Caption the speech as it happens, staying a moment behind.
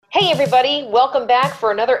Hey everybody, welcome back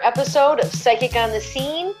for another episode of Psychic on the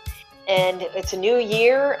Scene. And it's a new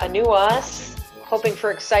year, a new us, hoping for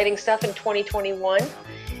exciting stuff in 2021.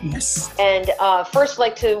 Yes. And first I'd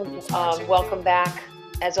like to welcome back,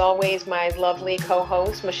 as always, my lovely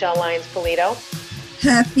co-host, Michele Lyons-Polito.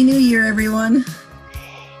 Happy New Year, everyone.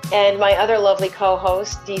 And my other lovely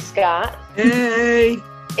co-host, Dee Scott. Hey!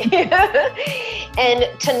 And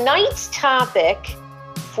tonight's topic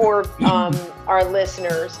for our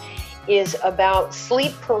listeners is about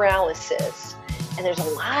sleep paralysis. And there's a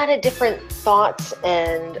lot of different thoughts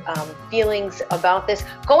and feelings about this.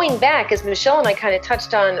 Going back, as Michele and I kind of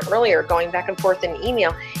touched on earlier, going back and forth in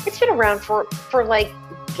email, it's been around for like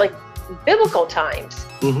biblical times.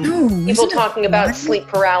 Mm-hmm. Oh, People talking about sleep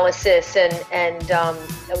paralysis and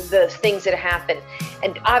the things that happen.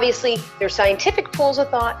 And obviously, there's scientific pools of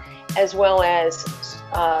thought as well as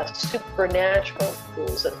supernatural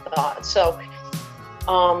pools of thought. So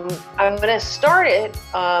I'm going to start it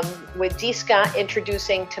with Dee Scott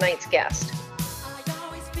introducing tonight's guest.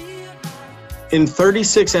 In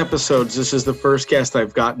 36 episodes, this is the first guest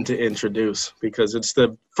I've gotten to introduce because it's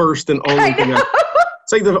the first and only thing.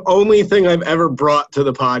 It's like the only thing I've ever brought to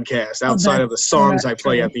the podcast outside of the songs I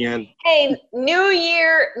play at the end. Hey, new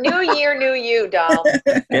year, new you, doll.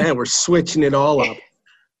 Yeah, we're switching it all up.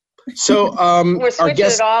 So We're switching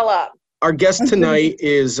it all up. Our guest tonight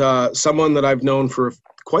is someone that I've known for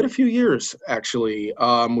quite a few years, actually.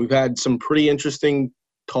 We've had some pretty interesting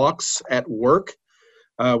talks at work.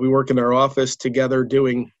 We work in our office together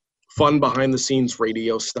doing fun behind-the-scenes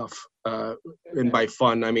radio stuff. And by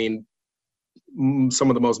fun, I mean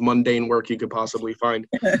some of the most mundane work you could possibly find.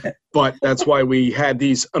 But that's why we had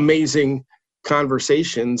these amazing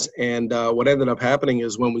conversations. And what ended up happening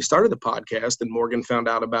is when we started the podcast and Morgan found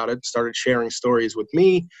out about it, started sharing stories with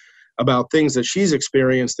me about things that she's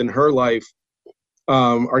experienced in her life.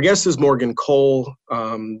 Our guest is Morgan Cole.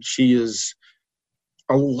 She is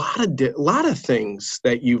a lot of things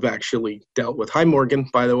that you've actually dealt with. Hi, Morgan,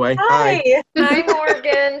 by the way. Hi,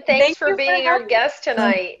 Morgan. Thanks for being our guest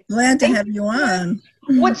tonight. Glad to have you on.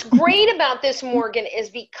 What's great about this, Morgan, is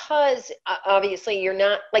because obviously you're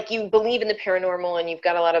not, like, you believe in the paranormal and you've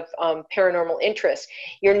got a lot of paranormal interest.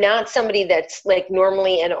 You're not somebody that's like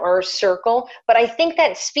normally in our circle, but I think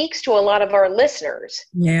that speaks to a lot of our listeners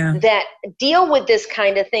that deal with this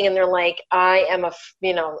kind of thing and they're like, I'm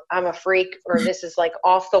a freak, or this is like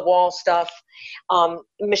off the wall stuff.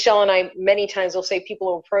 Michele and I many times will say, people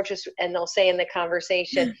will approach us and they'll say in the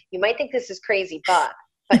conversation, you might think this is crazy, but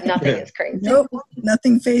nothing is crazy. Nope,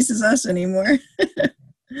 nothing faces us anymore.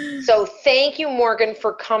 So thank you, Morgan,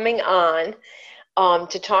 for coming on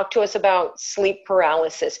to talk to us about sleep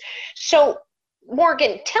paralysis. So,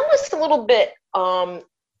 Morgan, tell us a little bit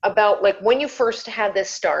about like when you first had this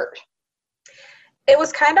start. It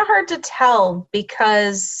was kind of hard to tell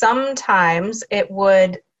because sometimes I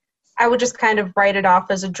would just kind of write it off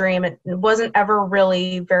as a dream. It wasn't ever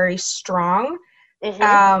really very strong.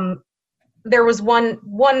 Mm-hmm. There was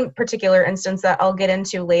one particular instance that I'll get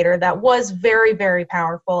into later that was very, very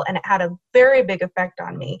powerful, and it had a very big effect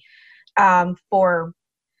on me for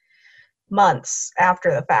months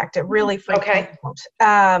after the fact. It really freaked me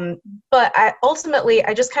out. But I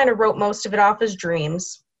just kind of wrote most of it off as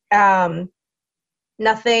dreams. Nothing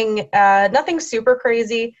super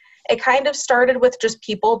crazy. It kind of started with just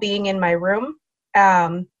people being in my room,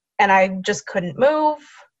 and I just couldn't move.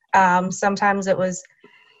 Sometimes it was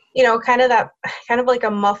kind of like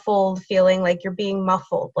a muffled feeling, like you're being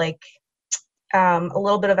muffled, like a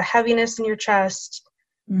little bit of a heaviness in your chest,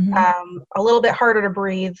 a little bit harder to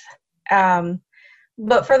breathe.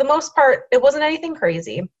 But for the most part, it wasn't anything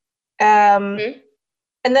crazy. And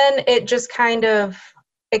then it just kind of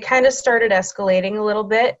started escalating a little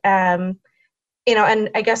bit. And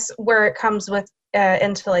I guess where it comes with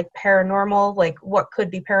into like paranormal, like what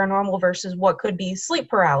could be paranormal versus what could be sleep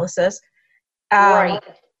paralysis. Right.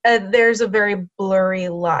 There's a very blurry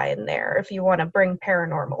line there if you want to bring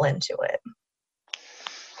paranormal into it.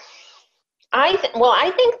 I think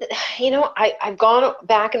I've gone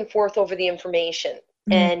back and forth over the information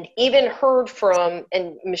and even heard from,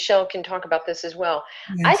 and Michele can talk about this as well.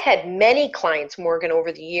 Yes. I've had many clients, Morgan,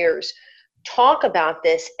 over the years talk about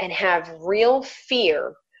this and have real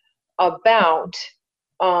fear about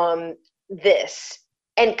this.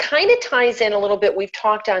 And kind of ties in a little bit, we've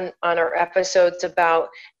talked on our episodes about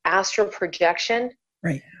astral projection,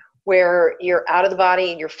 right, where you're out of the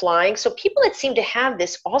body and you're flying. So people that seem to have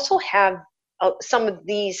this also have some of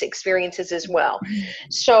these experiences as well.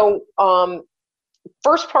 So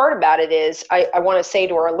first part about it is I want to say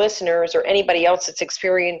to our listeners or anybody else that's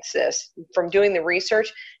experienced this from doing the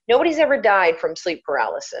research, Nobody's ever died from sleep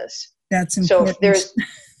paralysis. That's So important. if there's,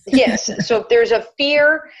 yes, so if there's a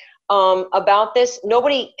fear about this,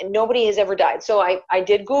 nobody has ever died. So I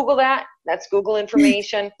did Google that. That's Google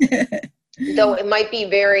information, though it might be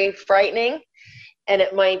very frightening and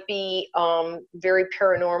it might be very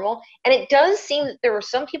paranormal. And it does seem that there are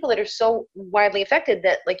some people that are so widely affected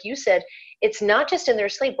that, like you said, it's not just in their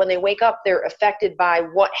sleep. When they wake up, they're affected by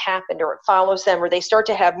what happened, or it follows them, or they start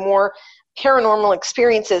to have more paranormal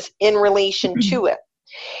experiences in relation to it.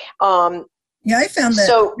 Yeah, I found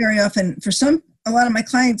that very often for a lot of my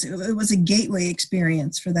clients, it was a gateway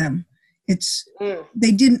experience for them.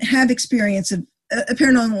 They didn't have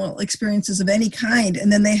paranormal experiences of any kind, and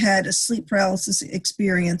then they had a sleep paralysis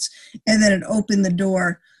experience, and then it opened the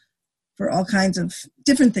door for all kinds of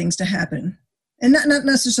different things to happen. And not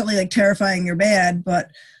necessarily like terrifying or bad, but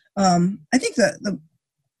I think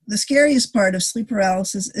the scariest part of sleep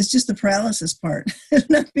paralysis is just the paralysis part,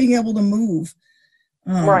 not being able to move.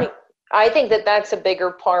 Right. I think that that's a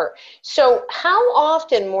bigger part. So how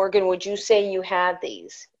often, Morgan, would you say you had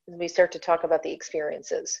these as we start to talk about the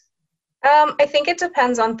experiences? I think it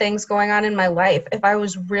depends on things going on in my life. If I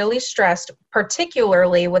was really stressed,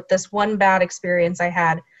 particularly with this one bad experience I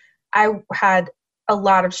had a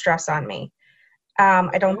lot of stress on me.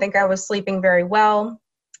 I don't think I was sleeping very well,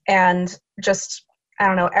 and just, I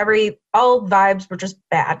don't know, all vibes were just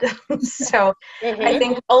bad. So I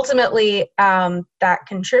think ultimately that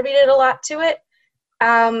contributed a lot to it.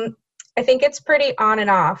 I think it's pretty on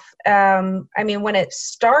and off. I mean, when it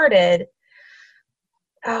started,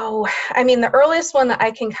 the earliest one that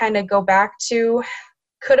I can kind of go back to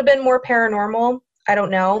could have been more paranormal. I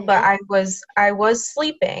don't know, but I was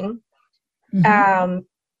sleeping, and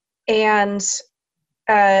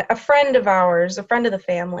a friend of the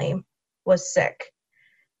family was sick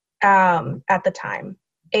at the time,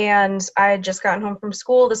 and I had just gotten home from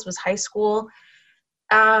school. This was high school.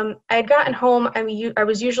 I had gotten home. I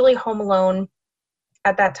was usually home alone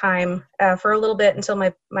at that time for a little bit until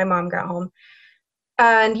my mom got home.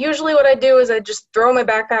 And usually what I do is I just throw my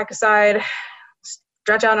backpack aside,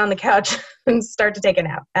 stretch out on the couch, and start to take a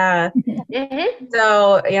nap.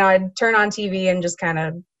 So, I'd turn on TV and just kind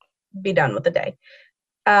of be done with the day.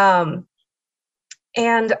 And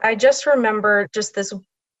I just remember just this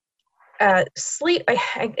sleep,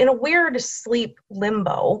 in a weird sleep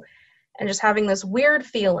limbo, and just having this weird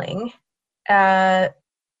feeling that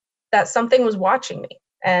something was watching me.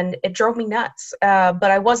 And it drove me nuts.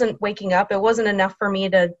 But I wasn't waking up. It wasn't enough for me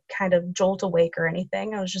to kind of jolt awake or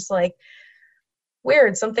anything. I was just like,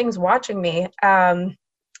 weird, something's watching me.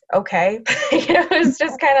 Okay. It was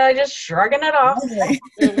just kind of just shrugging it off.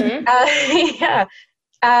 Yeah.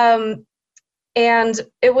 And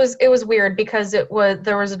it was weird because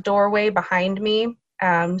there was a doorway behind me.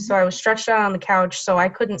 So I was stretched out on the couch, so I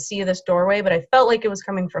couldn't see this doorway, but I felt like it was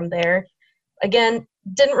coming from there. Again,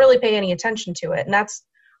 didn't really pay any attention to it. And that's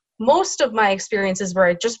most of my experiences where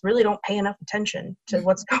I just really don't pay enough attention to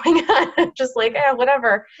what's going on. Just like,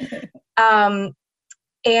 whatever. And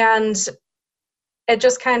it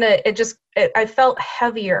just I felt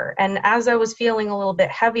heavier. And as I was feeling a little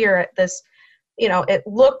bit heavier at this,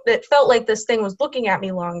 it felt like this thing was looking at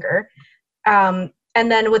me longer. And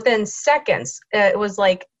then within seconds, it was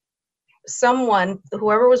like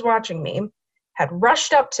whoever was watching me had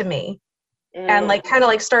rushed up to me and kind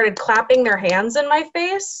of started clapping their hands in my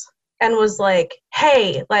face and was like,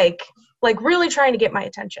 hey, like really trying to get my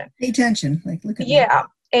attention. Pay attention. Look at me. Yeah.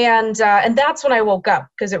 And that's when I woke up,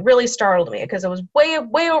 because it really startled me, because it was way,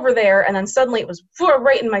 way over there. And then suddenly it was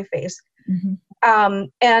right in my face.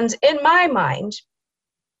 And in my mind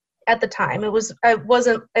at the time, it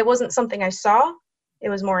wasn't something I saw. It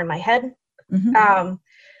was more in my head.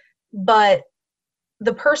 But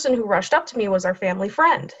the person who rushed up to me was our family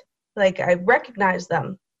friend. I recognized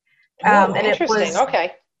them. And interesting. It was,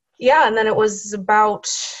 okay. Yeah. And then it was about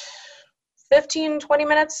 15, 20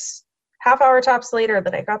 minutes, half hour tops later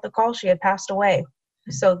that I got the call she had passed away.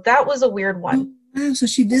 So that was a weird one. Oh, wow. So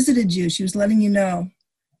she visited you. She was letting you know.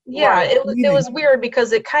 Yeah. Right. It was weird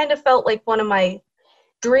because it kind of felt like one of my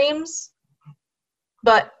dreams,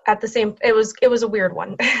 but at the same, it was a weird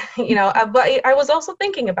one, but I was also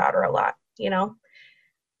thinking about her a lot,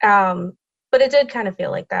 but it did kind of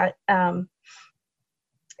feel like that.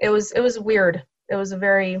 It was weird. That was one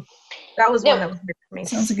that was weird for me.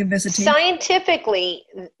 Sounds like a visitation. Scientifically,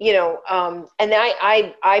 and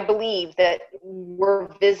I believe that we're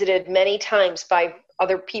visited many times by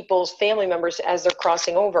other people's family members as they're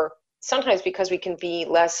crossing over, sometimes because we can be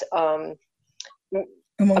less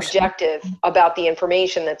objective about the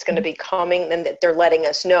information that's going to be coming and that they're letting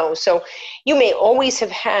us know. So you may always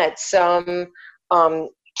have had some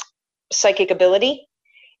psychic ability.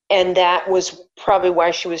 And that was probably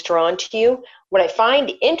why she was drawn to you. What I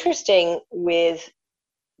find interesting with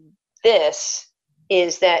this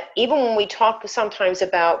is that even when we talk sometimes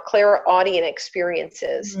about clairaudient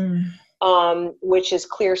experiences, which is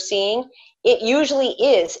clear seeing, it usually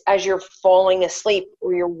is as you're falling asleep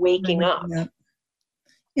or you're waking up.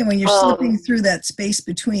 Yeah, when you're slipping through that space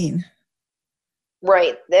between.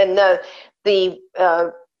 Right. And the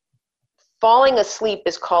falling asleep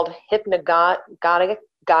is called hypnagogic.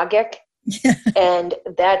 Yeah. And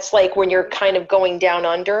that's like when you're kind of going down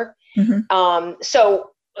under.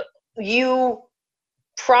 So you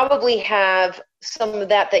probably have some of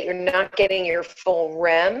that you're not getting your full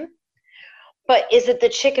REM. But is it the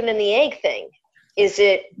chicken and the egg thing? Is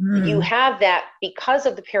it you have that because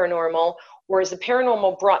of the paranormal, or is the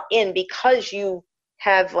paranormal brought in because you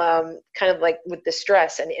have kind of like with the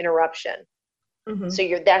stress and interruption?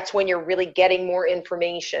 So that's when you're really getting more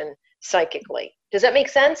information psychically. Does that make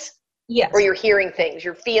sense? Yes. Or you're hearing things,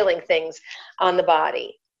 you're feeling things on the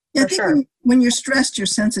body. Yeah, I think when you're stressed, you're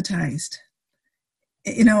sensitized.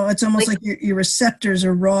 You know, it's almost like your receptors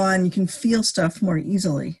are raw and you can feel stuff more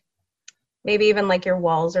easily. Maybe even like your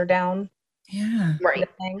walls are down. Yeah. Right.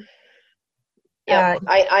 Yeah,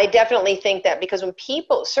 I definitely think that, because when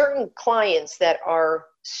certain clients that are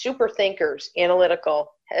super thinkers,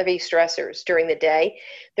 analytical, heavy stressors during the day,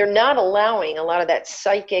 they're not allowing a lot of that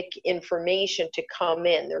psychic information to come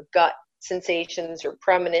in, their gut sensations or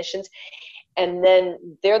premonitions. And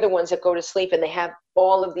then they're the ones that go to sleep and they have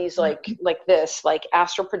all of these like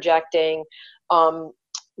astral projecting,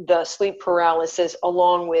 the sleep paralysis,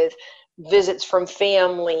 along with visits from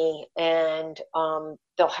family, and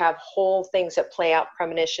they'll have whole things that play out,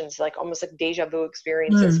 premonitions, like almost like deja vu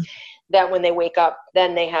experiences, that when they wake up,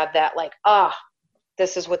 then they have that like,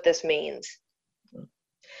 this is what this means.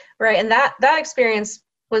 Right. And that experience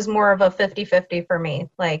was more of a 50-50 for me.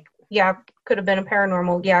 Like, yeah, could have been a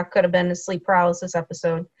paranormal. Yeah, could have been a sleep paralysis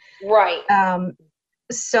episode. Right.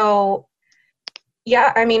 So,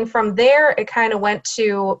 yeah, I mean, from there, it kind of went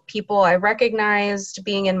to people I recognized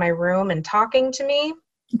being in my room and talking to me.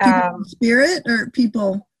 People in spirit or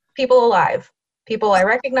people? People alive. People I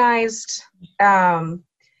recognized.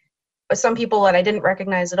 Some people that I didn't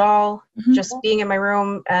recognize at all, just being in my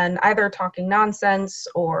room and either talking nonsense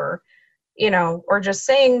or, or just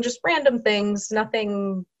saying just random things,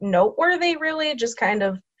 nothing noteworthy really, just kind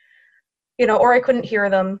of, or I couldn't hear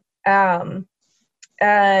them.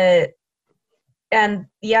 And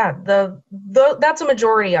yeah, that's a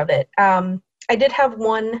majority of it. I did have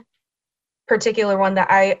one particular one that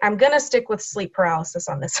I'm going to stick with sleep paralysis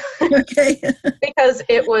on this. Okay. Because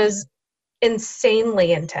it was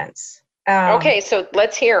insanely intense. Okay, so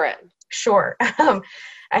let's hear it. Sure. I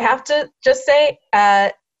have to just say,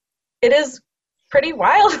 it is pretty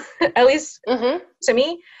wild, at least to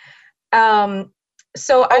me.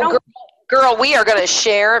 So I don't... Girl, we are going to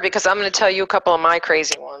share, because I'm going to tell you a couple of my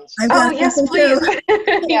crazy ones. Yes, please.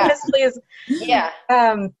 Yes, please. Yeah.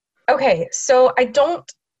 Okay, so I don't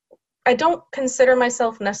consider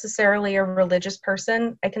myself necessarily a religious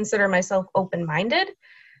person. I consider myself open-minded,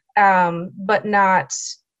 but not,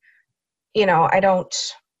 I don't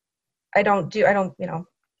do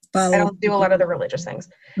a lot of the religious things.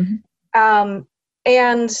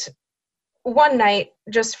 And one night,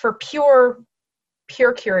 just for pure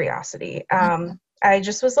curiosity, I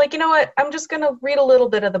just was like, you know what, I'm just going to read a little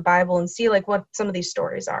bit of the Bible and see like what some of these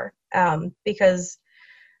stories are. Because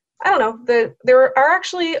I don't know, there are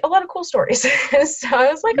actually a lot of cool stories. So I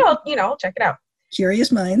was like, I'll check it out.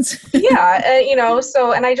 Curious minds. Yeah.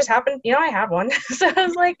 So, and I just happened, I had one. So I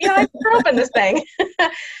was like, I threw open this thing.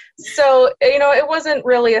 So, it wasn't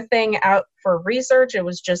really a thing out for research. It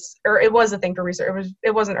was it was a thing for research.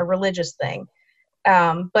 It wasn't a religious thing.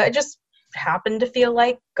 But it just happened to feel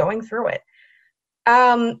like going through it.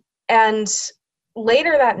 And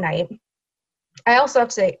later that night, I also have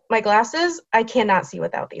to say, my glasses, I cannot see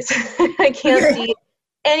without these. I can't see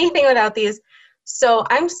anything without these. So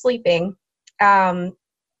I'm sleeping, and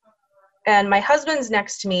my husband's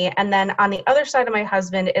next to me, and then on the other side of my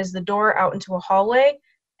husband is the door out into a hallway,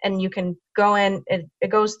 and you can go in, it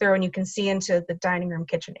goes through, and you can see into the dining room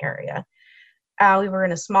kitchen area. We were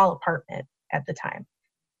in a small apartment at the time.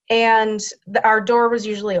 And our door was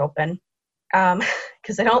usually open,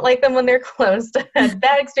 because I don't like them when they're closed. I had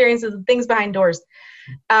bad experiences with things behind doors.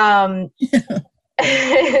 But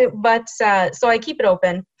so I keep it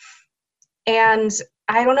open. And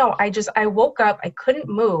I don't know, I woke up, I couldn't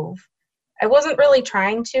move. I wasn't really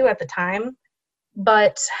trying to at the time,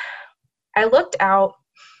 but I looked out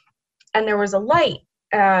and there was a light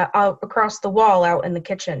out across the wall out in the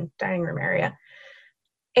kitchen dining room area.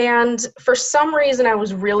 And for some reason, I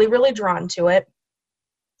was really, really drawn to it.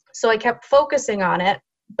 So I kept focusing on it,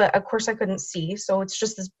 but of course I couldn't see. So it's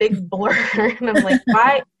just this big blur. And I'm like,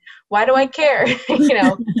 why do I care?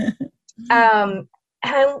 And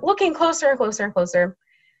I'm looking closer and closer and closer.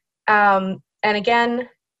 And again,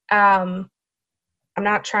 I'm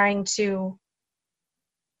not trying to,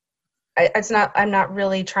 I'm not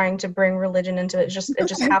really trying to bring religion into it. It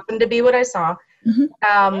just happened to be what I saw.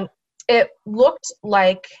 Mm-hmm. It looked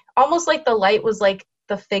like, almost like the light was like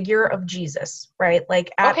the figure of Jesus, right?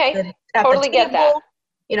 Like at the totally table, get that.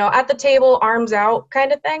 At the table, arms out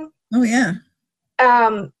kind of thing. Oh yeah.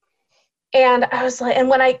 And I was like,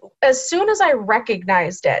 and as soon as I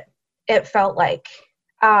recognized it, it felt like,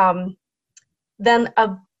 then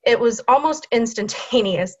it was almost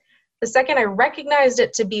instantaneous. The second I recognized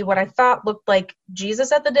it to be what I thought looked like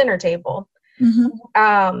Jesus at the dinner table,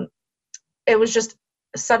 mm-hmm. It was just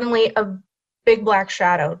suddenly a big black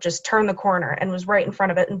shadow just turned the corner and was right in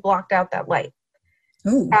front of it and blocked out that light.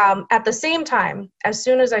 At the same time, as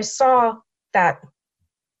soon as I saw that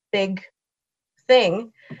big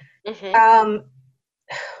thing, mm-hmm.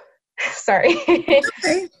 Sorry,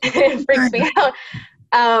 okay. It freaks me out.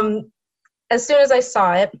 As soon as I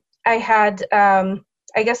saw it, I had, I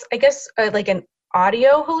guess, like an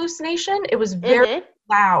audio hallucination. It was very mm-hmm.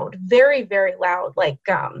 loud, very, very loud, like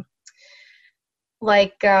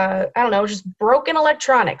I don't know, just broken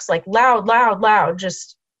electronics, like loud,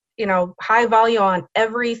 just, high volume on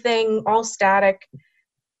everything, all static.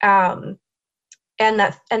 And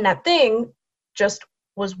that thing just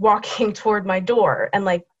was walking toward my door and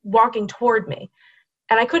like walking toward me,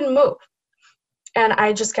 and I couldn't move. And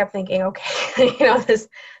I just kept thinking, okay,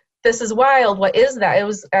 this is wild. What is that?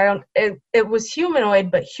 It was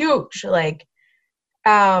humanoid, but huge, like,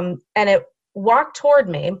 and it walked toward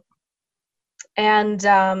me. And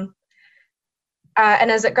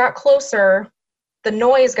as it got closer, the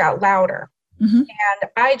noise got louder. Mm-hmm.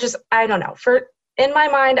 And I don't know, in my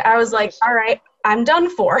mind, I was like, all right, I'm done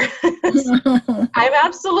for. I'm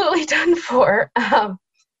absolutely done for.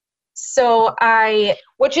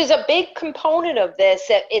 Which is a big component of this,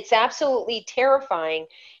 that it's absolutely terrifying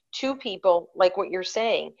to people, like what you're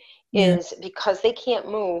saying, is because they can't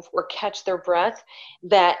move or catch their breath,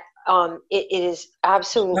 that it is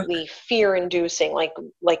absolutely fear-inducing, like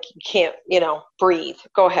you can't, breathe.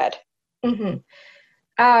 Go ahead. Mm-hmm.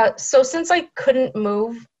 So since I couldn't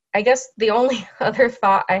move, I guess the only other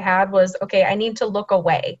thought I had was, okay, I need to look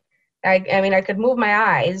away. I mean, I could move my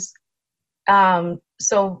eyes,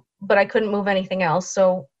 but I couldn't move anything else.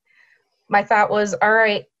 So my thought was, all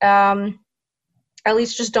right, at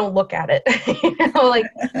least just don't look at it. Like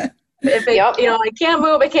if it, I can't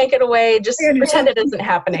move, I can't get away, just pretend it isn't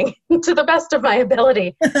happening to the best of my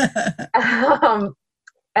ability. And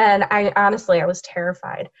I was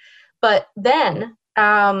terrified. But then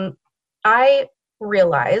I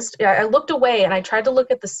realized, I looked away and I tried to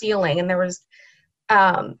look at the ceiling, and there was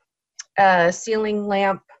a ceiling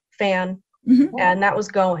lamp fan, mm-hmm. and that was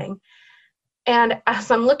going. And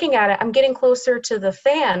as I'm looking at it, I'm getting closer to the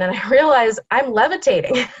fan, and I realize I'm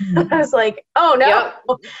levitating. Mm-hmm. I was like, oh no,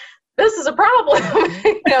 this is a problem.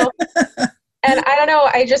 And I don't know,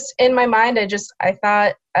 in my mind, I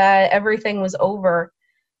thought everything was over.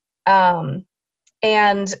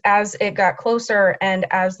 And as it got closer and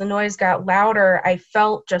as the noise got louder, I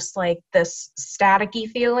felt just like this staticky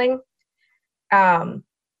feeling, and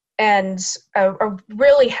a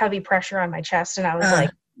really heavy pressure on my chest. And I was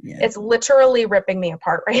like, it's literally ripping me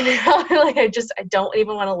apart right now. Like, I don't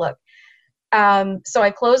even want to look. So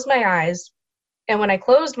I closed my eyes. And when I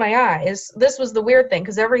closed my eyes, this was the weird thing,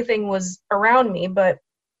 because everything was around me. But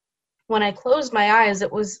when I closed my eyes,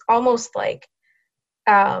 it was almost like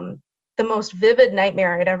the most vivid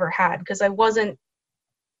nightmare I'd ever had, because I wasn't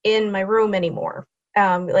in my room anymore.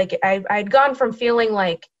 Like I'd gone from feeling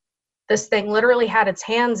like this thing literally had its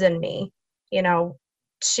hands in me,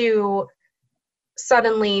 to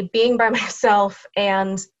suddenly being by myself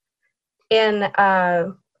and in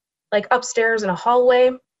like upstairs in a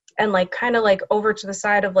hallway, and like kind of like over to the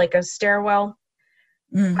side of like a stairwell.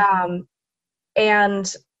 And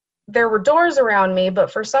there were doors around me,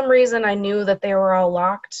 but for some reason I knew that they were all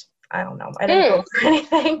locked. I don't know. I didn't go for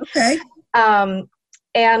anything. Okay.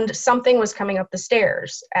 And something was coming up the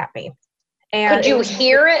stairs at me. And could you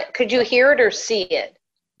hear it? Could you hear it or see it?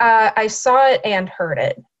 I saw it and heard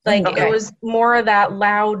it. Like, it was more of that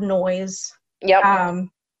loud noise. Yep.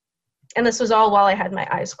 And this was all while I had my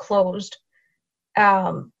eyes closed.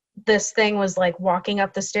 this thing was like walking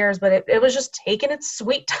up the stairs, but it was just taking its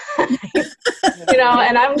sweet time, you know,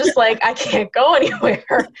 and I'm just like, I can't go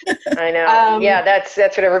anywhere. I know. Yeah, that's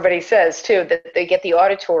what everybody says too, that they get the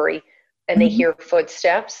auditory and they hear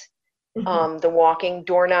footsteps, the walking,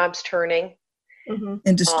 doorknobs turning.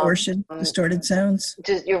 And distorted sounds.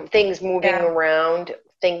 Just, things moving around,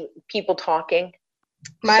 people talking.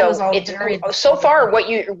 Mine was all so far what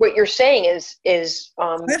you're saying is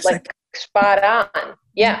like spot on.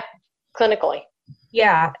 Yeah, clinically.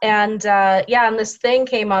 Yeah, and and this thing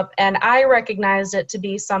came up, and I recognized it to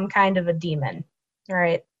be some kind of a demon,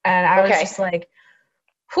 right? And I was just like,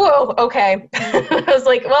 whoa, okay. I was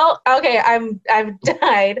like, well, okay, I've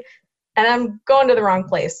died, and I'm going to the wrong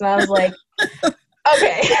place. And I was like,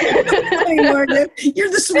 okay. Hey, Morgan,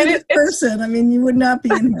 you're the sweetest person. I mean, you would not be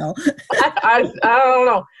in hell. I don't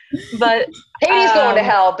know, but Katie's going to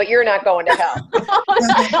hell, but you're not going to hell.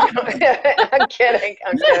 I'm kidding.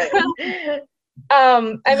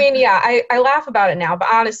 I mean, yeah, I laugh about it now, but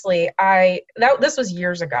honestly, this was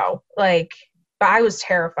years ago. Like, but I was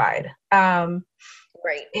terrified. Right.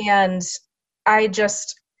 And I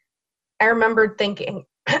remembered thinking,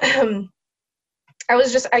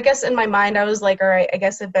 I guess in my mind, I was like, all right, I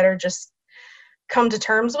guess I better just come to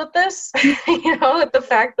terms with this, you know, with the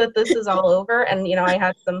fact that this is all over. And, you know, I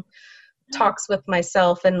had some talks with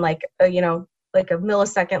myself and like, you know, like a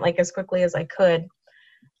millisecond, like as quickly as I could.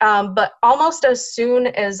 But almost as soon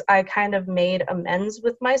as I kind of made amends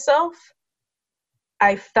with myself,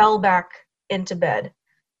 I fell back into bed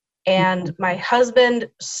and my husband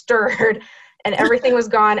stirred and everything was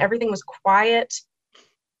gone. Everything was quiet.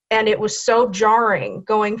 And it was so jarring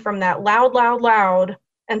going from that loud,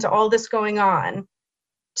 and to all this going on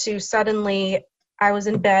to suddenly I was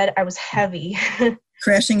in bed, I was heavy.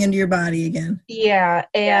 Crashing into your body again. Yeah.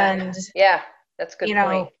 And yeah, that's a good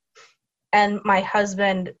point. And my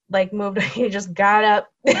husband like moved, he just got up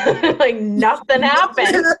like nothing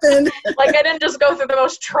happened. Like I didn't just go through the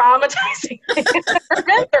most traumatizing thing I've ever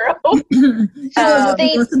been through.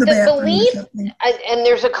 The belief, and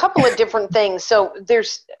there's a couple of different things. So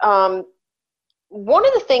there's one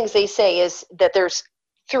of the things they say is that there's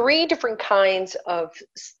 3 different kinds of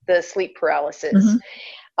the sleep paralysis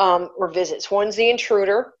or visits. One's the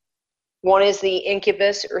intruder, one is the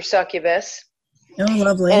incubus or succubus. Oh,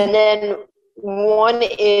 lovely. And then one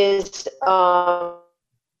is, I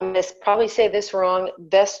probably say this wrong,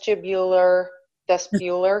 vestibular.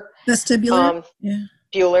 Vestibular? Yeah.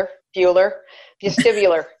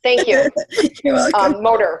 Vestibular. Thank you. You're welcome.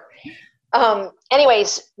 Motor.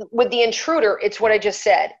 Anyways, with the intruder, it's what I just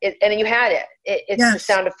said. And you had it. It's the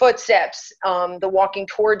sound of footsteps, the walking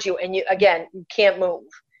towards you. And you can't move,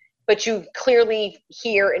 but you clearly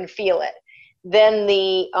hear and feel it. Then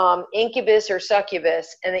the incubus or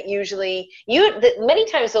succubus, and it usually many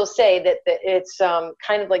times they'll say that it's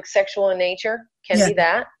kind of like sexual in nature, can be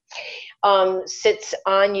that, sits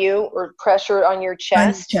on you or pressure on your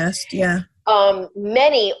chest. On your chest, yeah.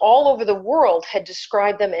 Many all over the world had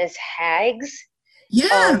described them as hags.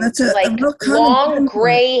 Yeah, that's like a real long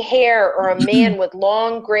gray hair, or a man with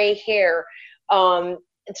long gray hair. So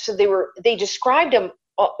they described them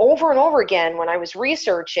over and over again when I was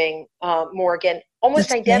researching Morgan, almost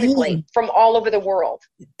That's identically from all over the world.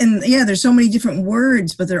 And yeah, there's so many different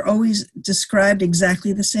words, but they're always described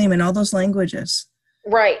exactly the same in all those languages.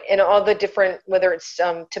 Right, and all the different, whether it's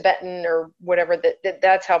Tibetan or whatever,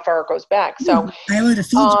 that's how far it goes back. So, Island of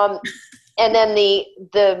Fiji. And then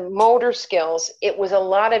the motor skills, it was a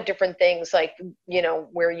lot of different things, like, you know,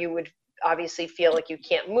 where you would obviously feel like you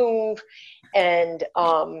can't move, and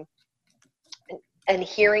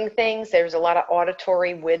hearing things. There's a lot of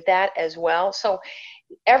auditory with that as well. So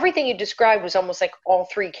everything you described was almost like all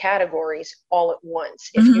 3 categories all at once,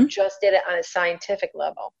 if you just did it on a scientific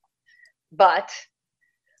level. But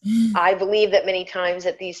I believe that many times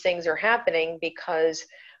that these things are happening because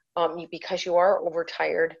you are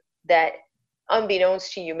overtired, that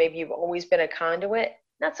unbeknownst to you, maybe you've always been a conduit,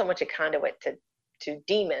 not so much a conduit to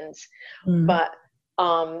demons, but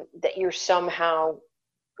that you're somehow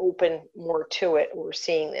open more to it, or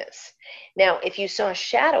seeing this. Now, if you saw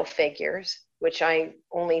shadow figures, which I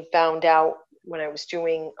only found out when I was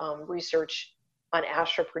doing research on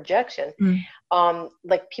astral projection,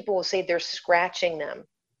 like people will say they're scratching them,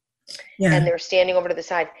 and they're standing over to the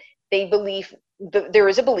side. They believe there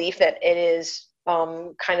is a belief that it is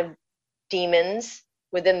kind of demons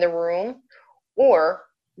within the room, or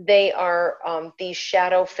they are these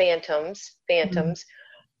shadow phantoms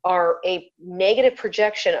are a negative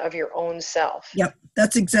projection of your own self. Yep,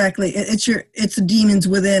 that's exactly it. It's the demons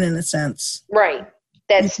within, in a sense. Right.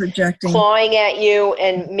 That's projecting, clawing at you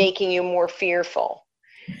and making you more fearful.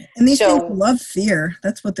 And these things love fear.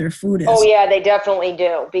 That's what their food is. Oh yeah, they definitely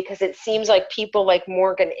do, because it seems like people like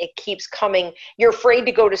Morgan, it keeps coming. You're afraid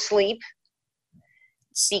to go to sleep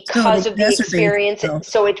because of the experience.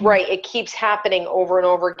 So it's right. It keeps happening over and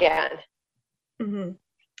over again. Mm-hmm.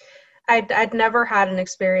 I'd never had an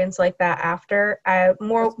experience like that after.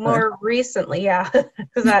 More recently, yeah.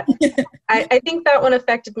 I think that one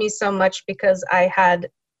affected me so much because I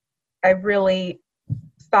really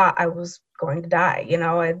thought I was going to die,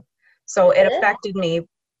 so it affected me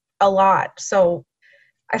a lot. So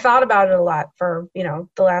I thought about it a lot for,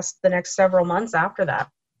 the next several months after that.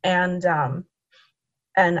 And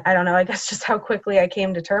I don't know, I guess just how quickly I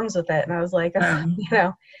came to terms with it. And I was like,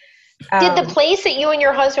 Did the place that you and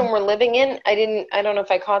your husband were living in, I don't know if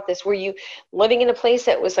I caught this, were you living in a place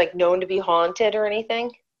that was like known to be haunted or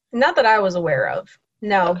anything? Not that I was aware of.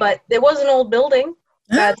 No, okay. But it was an old building.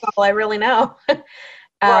 That's all I really know.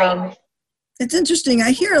 Right. It's interesting.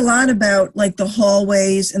 I hear a lot about like the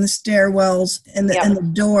hallways and the stairwells and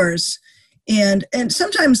the doors. And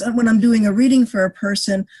sometimes when I'm doing a reading for a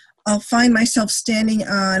person, I'll find myself standing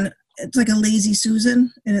on, it's like a lazy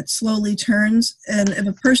Susan, and it slowly turns. And if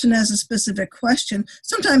a person has a specific question,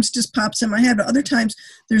 sometimes it just pops in my head, but other times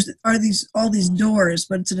all these doors,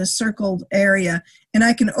 but it's in a circled area. And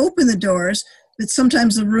I can open the doors, but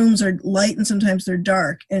sometimes the rooms are light and sometimes they're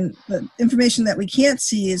dark. And the information that we can't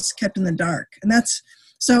see is kept in the dark. And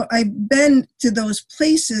so I've been to those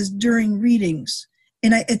places during readings.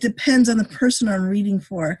 And it depends on the person I'm reading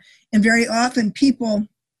for. And very often people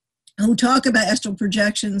who talk about astral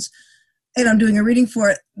projections, and I'm doing a reading for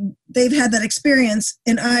it, they've had that experience,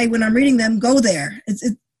 and when I'm reading them, go there. It's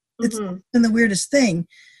been the weirdest thing.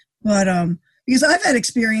 But because I've had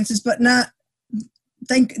experiences, but not,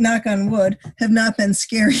 knock on wood, have not been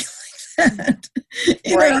scary like that.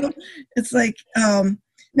 You know? It's like,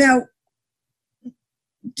 now,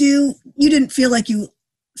 you didn't feel like you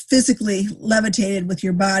physically levitated with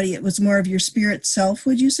your body? It was more of your spirit self,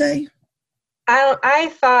 would you say? I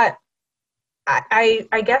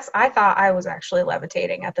guess I thought I was actually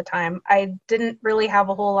levitating at the time. I didn't really have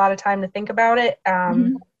a whole lot of time to think about it.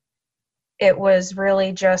 It was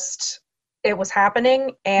really just, it was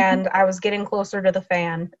happening, and I was getting closer to the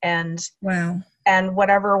fan, and wow. And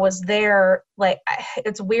whatever was there, like,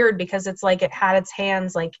 it's weird because it's like it had its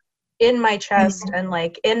hands like in my chest and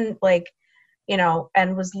like in like,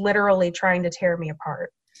 and was literally trying to tear me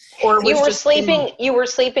apart. Or you were sleeping. You were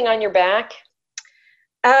sleeping on your back.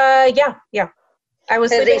 Yeah. I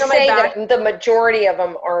was sleeping on my back. That the majority of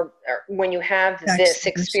them are when you have this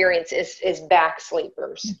experience is back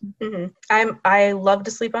sleepers. Mm-hmm. I love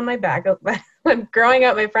to sleep on my back. When growing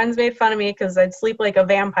up, my friends made fun of me because I'd sleep like a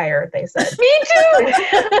vampire. They said. Me too.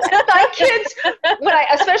 My kids,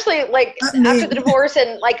 especially like after the divorce,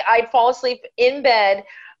 and like I'd fall asleep in bed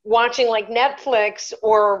watching like Netflix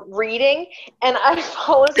or reading, and I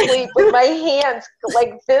fall asleep with my hands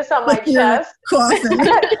like this on my chest. Coughing.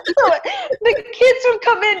 The kids would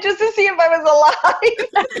come in just to see if I was alive.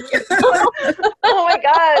 Oh my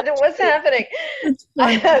God, what's happening?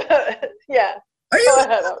 Yeah. Are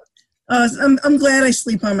you? I'm glad I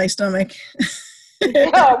sleep on my stomach.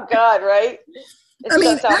 Oh God, right?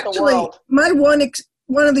 Actually, my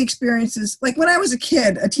one of the experiences, like when I was a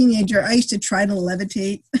kid, a teenager, I used to try to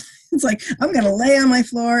levitate. It's like, I'm going to lay on my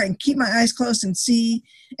floor and keep my eyes closed and see.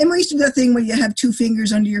 And we used to do that thing where you have two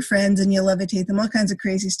fingers under your friends and you levitate them, all kinds of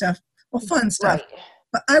crazy stuff. Well, fun stuff. Right.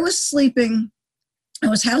 But I was sleeping, I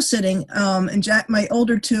was house sitting, and Jack, my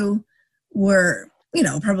older two were,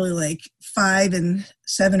 probably like 5 and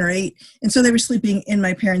 7 or 8. And so they were sleeping in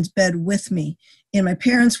my parents' bed with me. And my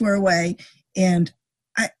parents were away. And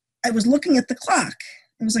I was looking at the clock.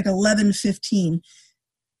 It was like 11:15.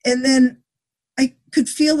 And then I could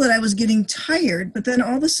feel that I was getting tired. But then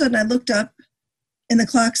all of a sudden I looked up and the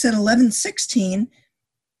clock said 11:16,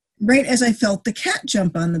 right as I felt the cat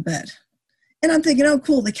jump on the bed. And I'm thinking, oh,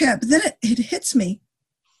 cool, the cat. But then it hits me.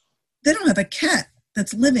 They don't have a cat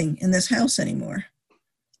that's living in this house anymore.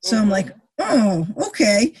 So I'm like, oh,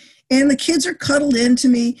 okay. And the kids are cuddled into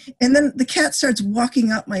me. And then the cat starts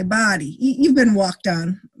walking up my body. You've been walked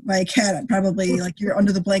on by a cat, probably, like you're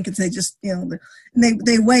under the blankets. They just, and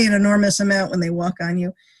they weigh an enormous amount when they walk on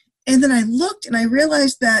you. And then I looked and I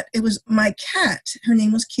realized that it was my cat. Her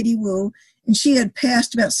name was Kitty Woo. And she had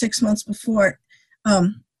passed about 6 months before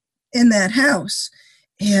in that house.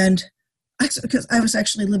 And because I was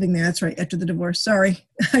actually living there. That's right, after the divorce. Sorry,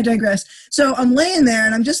 I digress. So I'm laying there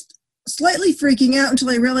and I'm just slightly freaking out until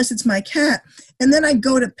I realize it's my cat. And then I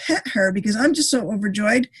go to pet her because I'm just so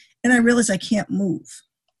overjoyed. And I realize I can't move.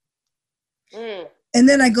 And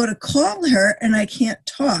then I go to call her and I can't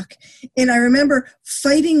talk. And I remember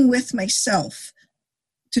fighting with myself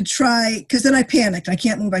to try, because then I panicked. I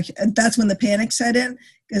can't move. That's when the panic set in,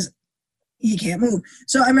 because you can't move.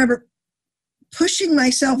 So I remember pushing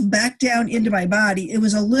myself back down into my body. It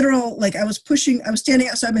was a literal, like I was standing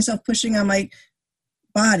outside myself, pushing on my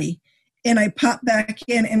body. And I popped back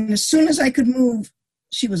in. And as soon as I could move,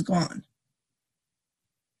 she was gone.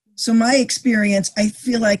 So my experience, I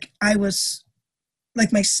feel like I was,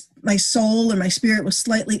 like my soul and my spirit was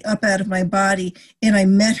slightly up out of my body, and I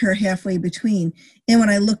met her halfway between. And when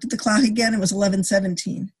I looked at the clock again, it was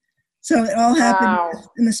 11:17. So it all happened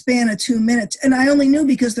in the span of 2 minutes. And I only knew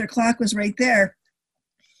because their clock was right there.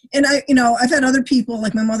 And I've had other people,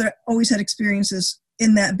 like my mother always had experiences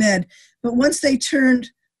in that bed. But once they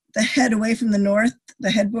turned the head away from the north,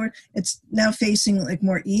 the headboard, it's now facing like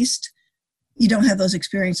more east. You don't have those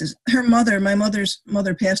experiences. My mother's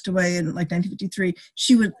mother passed away in like 1953.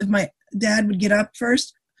 If my dad would get up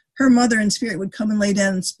first, her mother in spirit would come and lay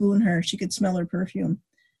down and spoon her. She could smell her perfume.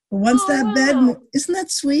 But once that bed, isn't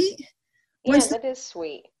that sweet? That is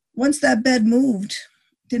sweet. Once that bed moved,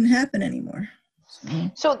 it didn't happen anymore.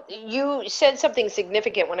 So you said something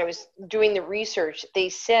significant when I was doing the research. They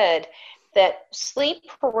said that sleep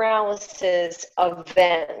paralysis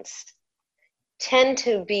events tend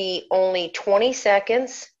to be only 20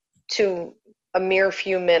 seconds to a mere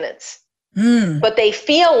few minutes. But they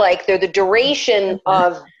feel like they're the duration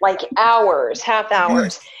of like hours, half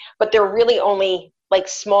hours, but they're really only like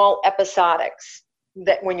small episodics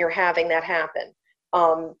that when you're having that happen.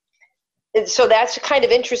 So that's kind of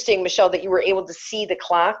interesting, Michele, that you were able to see the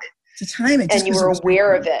clock and you were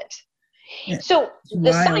aware of it. Yeah. So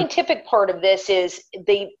the scientific part of this is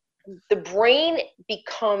the brain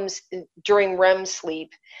becomes, during REM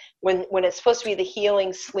sleep, when it's supposed to be the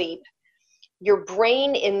healing sleep, your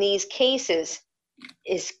brain in these cases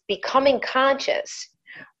is becoming conscious,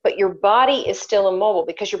 but your body is still immobile,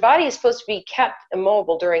 because your body is supposed to be kept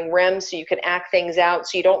immobile during REM so you can act things out,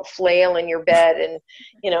 so you don't flail in your bed and,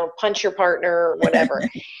 punch your partner or whatever,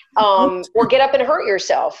 or get up and hurt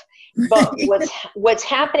yourself. But what's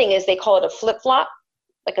happening is they call it a flip-flop,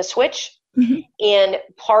 like a switch. Mm-hmm. And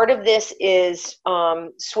part of this is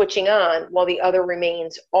switching on while the other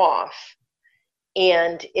remains off.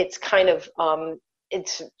 And it's kind of,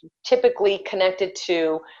 it's typically connected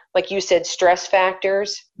to, like you said, stress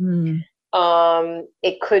factors. Mm.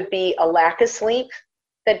 It could be a lack of sleep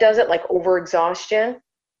that does it, like overexhaustion.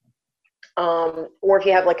 Or if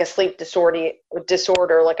you have like a sleep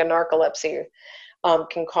disorder like a narcolepsy,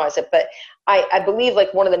 can cause it. But I believe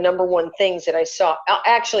like one of the number one things that I saw,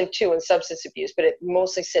 actually too, in substance abuse, but it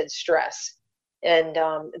mostly said stress. And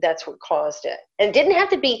that's what caused it. And it didn't have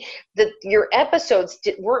to be that your episodes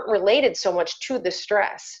weren't related so much to the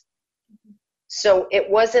stress. So it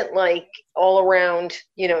wasn't like all around,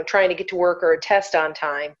 trying to get to work or a test on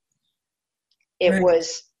time. It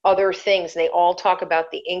was other things. They all talk about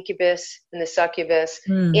the incubus and the succubus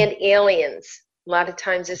and aliens. A lot of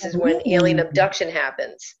times this is when alien abduction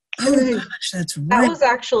happens. Oh gosh, that's right. That was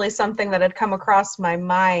actually something that had come across my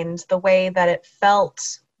mind, the way that it felt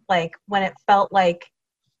like when it felt like,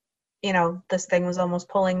 this thing was almost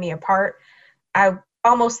pulling me apart. I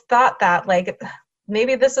almost thought that like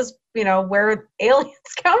maybe this is, where aliens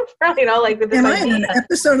come from, like with this Am I in an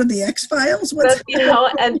episode of the X-Files?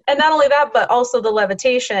 And not only that, but also the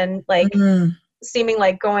levitation, like seeming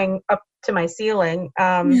like going up to my ceiling.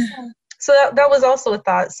 So that was also a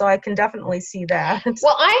thought. So I can definitely see that.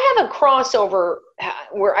 Well, I have a crossover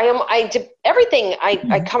where everything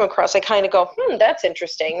I come across, I kind of go, that's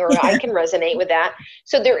interesting, or I can resonate with that.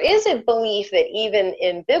 So there is a belief that even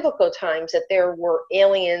in biblical times that there were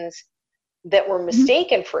aliens that were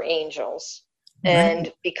mistaken for angels.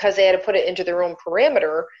 And because they had to put it into their own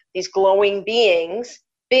parameter, these glowing beings,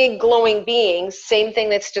 big glowing beings, same thing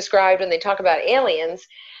that's described when they talk about aliens,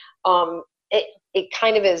 it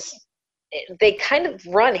kind of is, they kind of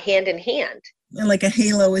run hand in hand. And like a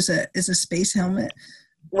halo is a space helmet.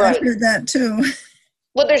 Right. I've heard that too.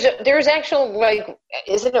 Well, there's actual, like,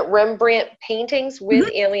 isn't it Rembrandt paintings with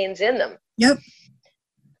aliens in them? Yep.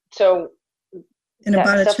 So. In a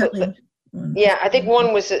Botticelli. Yeah, I think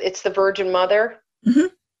one was, it's the Virgin Mother. Mm-hmm.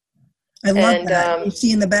 I love that. You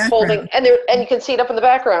see in the background. And you can see it up in the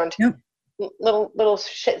background. Yep. Little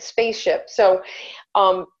spaceship. So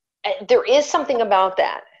there is something about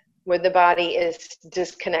that where the body is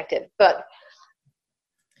disconnected. But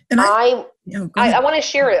I want to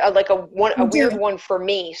share a weird one for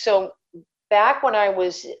me. So back when I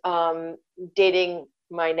was dating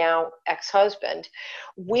my now ex-husband,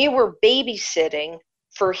 we were babysitting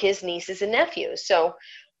for his nieces and nephews. So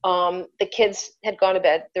the kids had gone to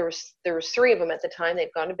bed. There was 3 of them at the time. They'd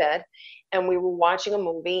gone to bed, and we were watching a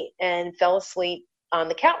movie and fell asleep on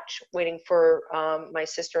the couch waiting for my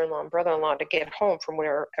sister-in-law and brother-in-law to get home from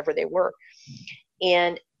wherever they were.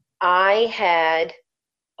 And I had,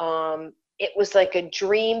 it was like a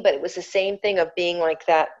dream, but it was the same thing of being like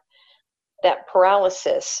that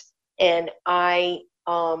paralysis. And I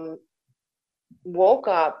woke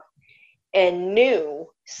up and knew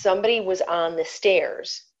somebody was on the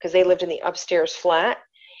stairs because they lived in the upstairs flat.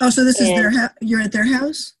 Oh, so this is their house? You're at their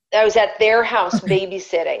house? I was at their house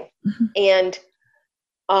babysitting. Mm-hmm. And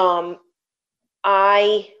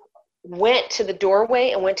I went to the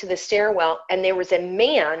doorway and went to the stairwell, and there was a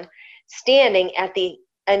man standing at the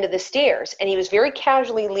end of the stairs, and he was very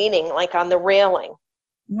casually leaning like on the railing.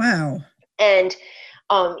 Wow. And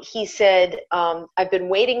he said, I've been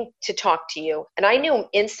waiting to talk to you. And I knew him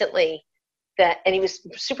instantly and he was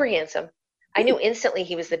super handsome. I knew instantly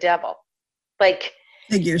he was the devil. Like,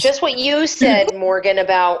 figures. Just what you said, Morgan,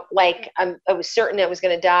 about like, I was certain I was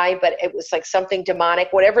going to die, but it was like something demonic,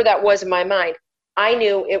 whatever that was in my mind. I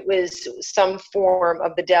knew it was some form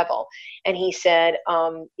of the devil. And he said,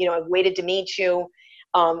 I've waited to meet you,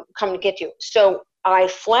 come to get you. So I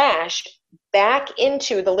flashed back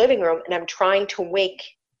into the living room, and I'm trying to wake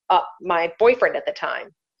up my boyfriend at the time.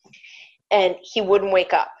 And he wouldn't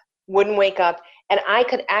wake up. And I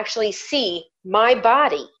could actually see my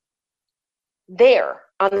body there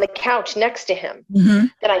on the couch next to him. Mm-hmm.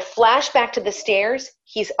 Then I flash back to the stairs.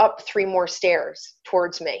 He's up 3 more stairs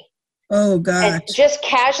towards me. Oh, God. And just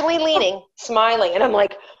casually leaning, smiling. And I'm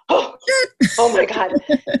like, oh my God.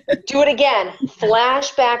 Do it again.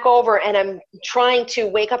 Flash back over, and I'm trying to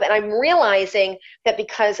wake up. And I'm realizing that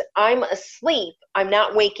because I'm asleep, I'm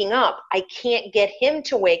not waking up. I can't get him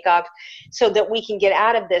to wake up so that we can get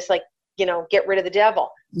out of this, like, get rid of the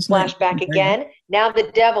devil. Flash back again. Now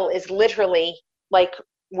the devil is literally like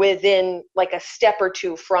within like a step or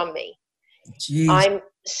 2 from me. Jeez. I'm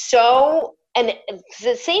so, and it's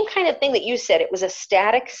the same kind of thing that you said. It was a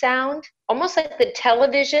static sound, almost like the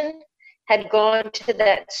television had gone to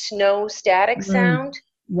that snow static sound.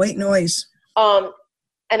 White noise. And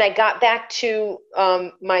I got back to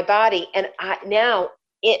my body, and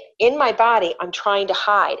in my body, I'm trying to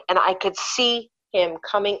hide, and I could see him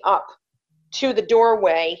coming up to the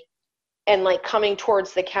doorway and like coming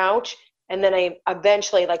towards the couch. And then I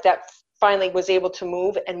eventually, like, that finally was able to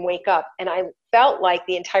move and wake up. And I felt like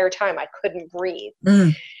the entire time I couldn't breathe.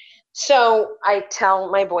 So I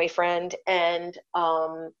tell my boyfriend, and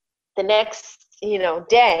the next,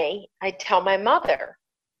 day I tell my mother.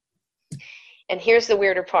 And here's the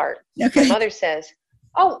weirder part. Okay. My mother says,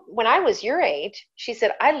 oh, when I was your age, she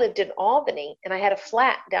said, I lived in Albany and I had a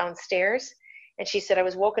flat downstairs. And she said, I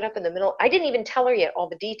was woken up in the middle. I didn't even tell her yet all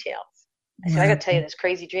the details. I said, I got to tell you this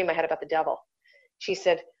crazy dream I had about the devil. She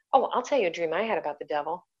said, oh, I'll tell you a dream I had about the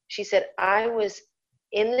devil. She said, I was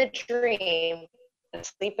in the dream,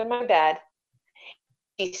 asleep in my bed.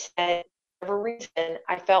 She said, for whatever reason,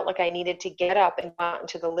 I felt like I needed to get up and go out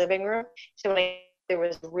into the living room. So there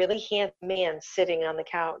was a really handsome man sitting on the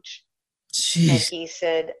couch. Jeez. And he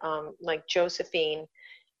said, like, Josephine,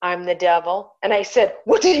 I'm the devil. And I said,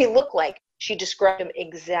 what did he look like? She described him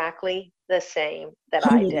exactly the same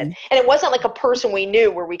that I did. And it wasn't like a person we knew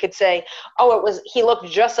where we could say, oh, he looked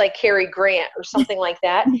just like Cary Grant or something like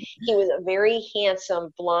that. He was a very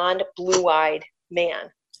handsome, blonde, blue-eyed man.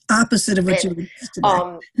 Opposite of what you would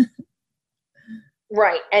today.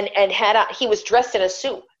 Right. And he was dressed in a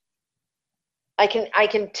suit. I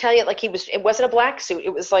can tell you, like, it wasn't a black suit.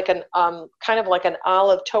 It was like an kind of like an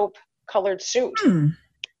olive taupe colored suit.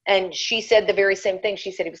 And she said the very same thing.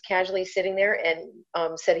 She said he was casually sitting there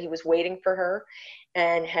and said he was waiting for her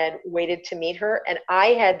and had waited to meet her. And I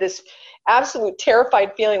had this absolute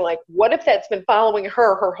terrified feeling like, what if that's been following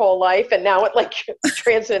her whole life, and now it like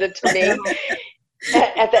transmitted to me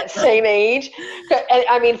at that same age? And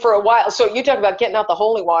I mean, for a while. So you talk about getting out the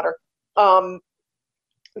holy water.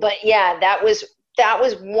 But yeah, that was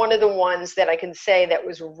one of the ones that I can say that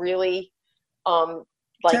was really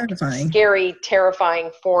like scary,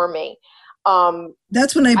 terrifying for me.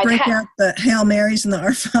 That's when I break out the Hail Marys and the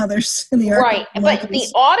Our Fathers and the right. But the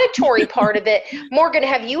auditory part of it, Morgan,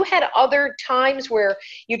 have you had other times where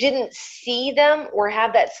you didn't see them or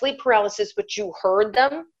have that sleep paralysis, but you heard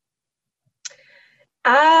them?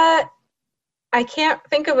 I can't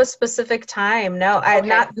think of a specific time. No,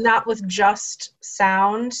 okay. Not with just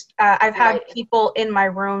sound. I've had people in my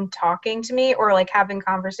room talking to me, or like having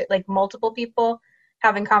like multiple people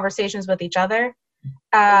having conversations with each other.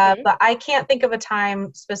 But I can't think of a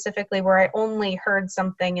time specifically where I only heard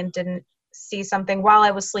something and didn't see something while I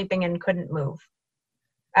was sleeping and couldn't move.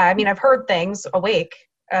 I mean, I've heard things awake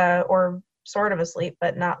or sort of asleep,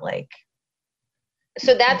 but not like.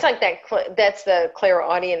 So that's like that's the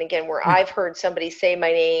clairaudient again, where I've heard somebody say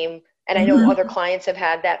my name, and I know other clients have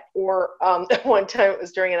had that. Or one time it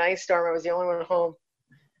was during an ice storm. I was the only one home,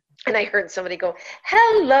 and I heard somebody go,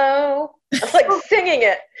 "Hello," like singing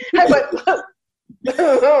it. I went,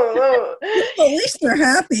 Well, at least they're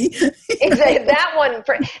happy. Exactly. That one,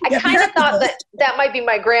 I kind of thought that might be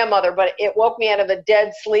my grandmother, but it woke me out of a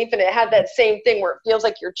dead sleep, and it had that same thing where it feels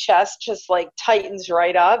like your chest just like tightens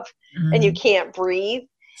right up and you can't breathe.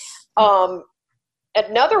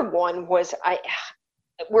 Another one was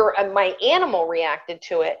where my animal reacted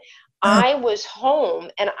to it. I was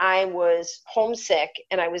home and I was homesick,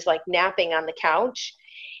 and I was like napping on the couch,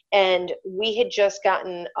 and we had just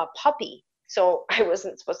gotten a puppy. So I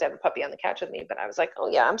wasn't supposed to have a puppy on the couch with me, but I was like, oh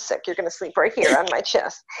yeah, I'm sick. You're going to sleep right here on my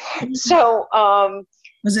chest. So,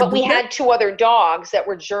 but we had 2 other dogs that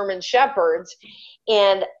were German Shepherds.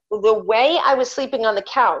 And the way I was sleeping on the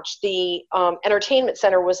couch, the entertainment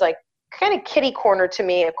center was like kind of kitty corner to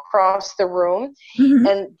me across the room.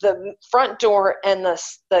 And the front door and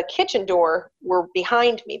the kitchen door were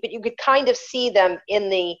behind me, but you could kind of see them in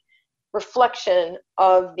the reflection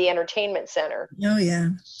of the entertainment center. Oh yeah.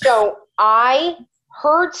 So I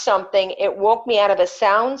heard something. It woke me out of a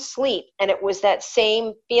sound sleep, and it was that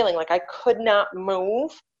same feeling, like I could not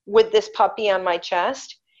move with this puppy on my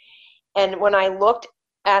chest. And when I looked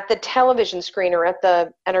at the television screen or at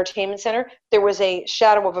the entertainment center, there was a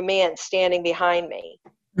shadow of a man standing behind me.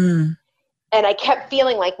 And I kept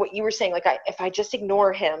feeling like what you were saying, like if I just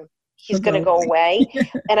ignore him, he's going to go away.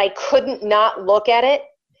 And I couldn't not look at it.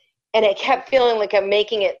 And it kept feeling like I'm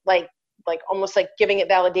making it like almost like giving it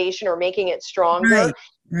validation or making it stronger.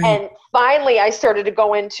 Right. And finally I started to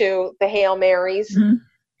go into the Hail Marys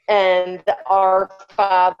and the Our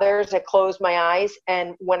Fathers. I closed my eyes.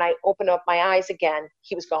 And when I opened up my eyes again,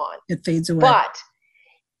 he was gone. It fades away. But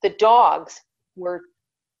the dogs were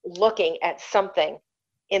looking at something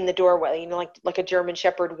in the doorway, like a German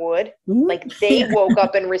Shepherd would. Like they woke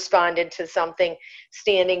up and responded to something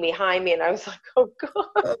standing behind me, and I was like, oh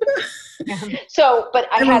God. So, but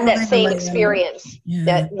I had that same experience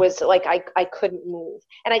that was like I couldn't move.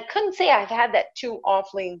 And I couldn't say I've had that too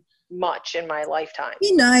awfully much in my lifetime.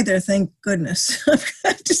 Me neither, thank goodness. I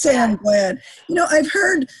have to say I'm glad. I've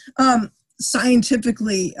heard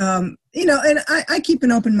scientifically, and I keep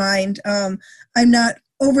an open mind. I'm not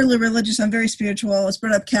overly religious. I'm very spiritual. I was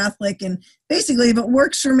brought up Catholic, and basically if it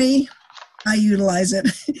works for me, I utilize it.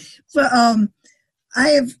 But I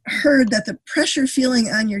have heard that the pressure feeling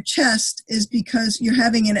on your chest is because you're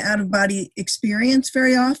having an out-of-body experience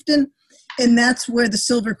very often, and that's where the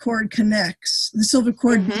silver cord connects. The silver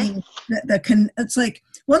cord being it's like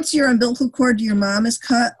once your umbilical cord to your mom is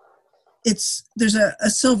cut, there's a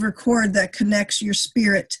silver cord that connects your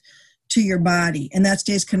spirit to your body, and that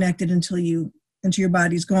stays connected until your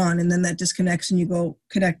body's gone, and then that disconnects and you go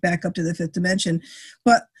connect back up to the 5th dimension.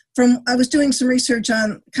 But I was doing some research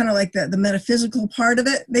on kind of like the metaphysical part of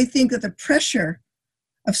it. They think that the pressure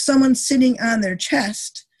of someone sitting on their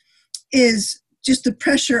chest is just the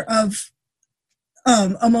pressure of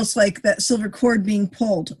almost like that silver cord being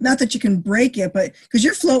pulled. Not that you can break it, but because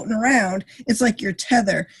you're floating around, it's like your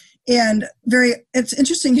tether. And it's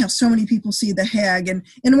interesting how so many people see the hag. And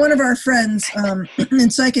one of our friends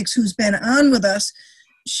in psychics who's been on with us,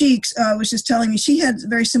 she was just telling me she had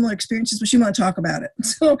very similar experiences, but she won't talk about it,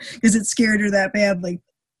 so because it scared her that badly.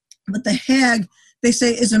 But the hag, they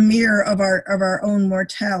say, is a mirror of our own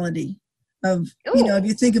mortality. If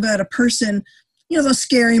you think about a person, those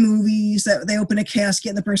scary movies that they open a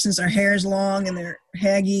casket and their hair is long and they're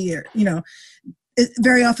haggy, or it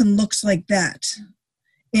very often looks like that.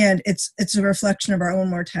 And it's a reflection of our own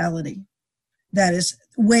mortality that is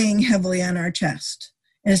weighing heavily on our chest.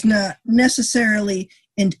 And it's not necessarily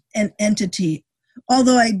an entity.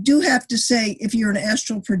 Although I do have to say, if you're an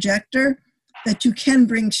astral projector, that you can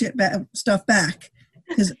bring stuff back.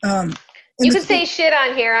 Because you can say shit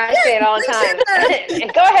on here. I say it all the time.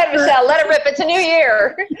 Go ahead, Michelle. Let it rip. It's a new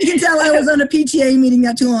year. You can tell I was on a PTA meeting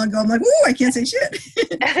not too long ago. I'm like, ooh, I can't say shit.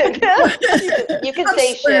 You can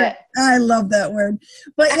say shit. I love that word.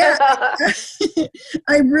 But yeah, because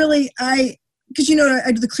I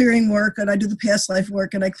do the clearing work and I do the past life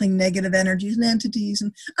work and I clean negative energies and entities.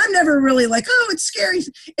 And I'm never really like, oh, it's scary.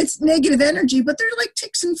 It's negative energy, but they're like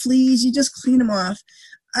ticks and fleas. You just clean them off.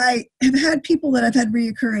 I have had people that I've had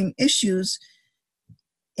reoccurring issues,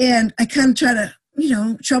 and I kind of try to,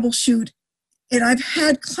 troubleshoot. And I've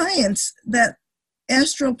had clients that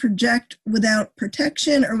astral project without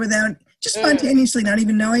protection or without just spontaneously not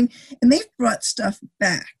even knowing, and they've brought stuff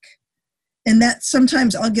back. And that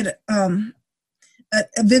sometimes I'll get a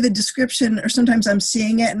vivid description, or sometimes I'm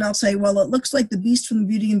seeing it and I'll say, well, it looks like the Beast from the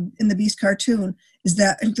Beauty and the Beast cartoon.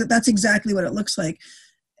 That's exactly what it looks like.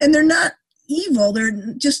 And they're not evil.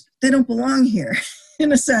 They don't belong here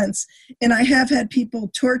in a sense. And I have had people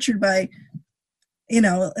tortured by,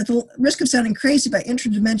 at the risk of sounding crazy, by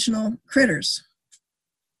interdimensional critters.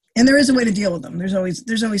 And there is a way to deal with them. There's always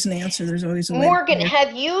an answer. There's always a way. Morgan,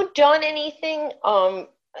 have you done anything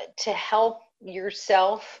to help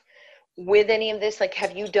yourself with any of this? Like,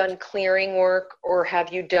 have you done clearing work, or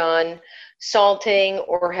have you done salting,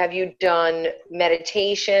 or have you done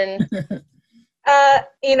meditation? I've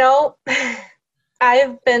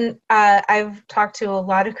talked to a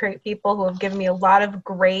lot of great people who have given me a lot of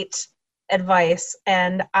great advice,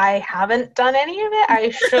 and I haven't done any of it. I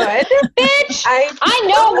should. Bitch! I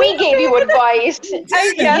know we gave you advice.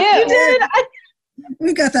 Yes, you did.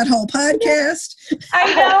 We got that whole podcast.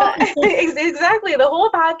 I know. Exactly, the whole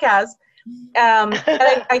podcast. And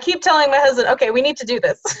I keep telling my husband, okay, we need to do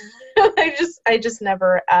this. I just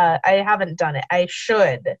never, I haven't done it. I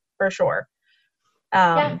should, for sure.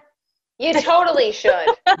 Yeah, you totally should,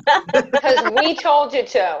 because we told you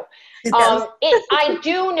to. I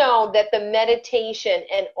do know that the meditation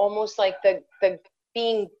and almost like the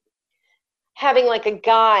having like a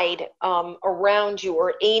guide around you,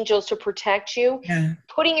 or angels to protect you,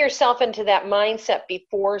 putting yourself into that mindset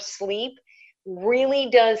before sleep really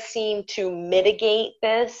does seem to mitigate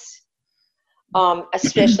this.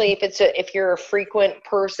 Especially if you're a frequent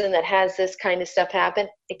person that has this kind of stuff happen,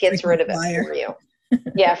 it gets rid of it for you.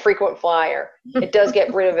 Yeah, frequent flyer. It does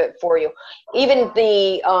get rid of it for you. Even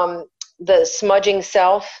the smudging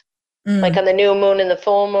self, like on the new moon and the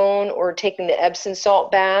full moon, or taking the Epsom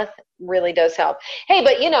salt bath, really does help. Hey,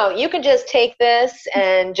 but you can just take this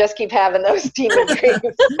and just keep having those demon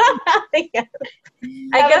dreams.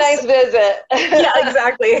 Have a nice visit. Yeah,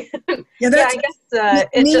 exactly. I guess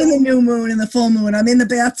in the new moon and the full moon, I'm in the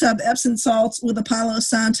bathtub, Epsom salts with a Palo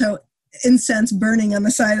Santo incense burning on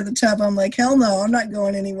the side of the tub. I'm like, hell no, I'm not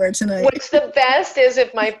going anywhere tonight. What's the best is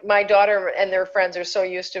if my daughter and their friends are so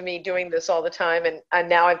used to me doing this all the time, and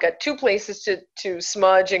now I've got 2 places to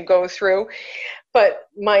smudge and go through. But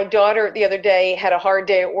my daughter the other day had a hard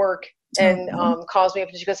day at work and calls me up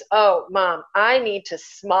and she goes, "Oh, Mom, I need to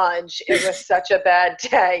smudge. It was such a bad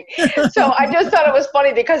day." So I just thought it was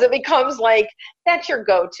funny, because it becomes like that's your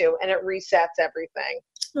go-to and it resets everything.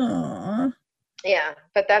 Aww. Yeah,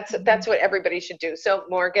 but that's what everybody should do. So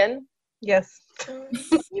Morgan, yes,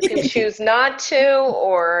 you can choose not to,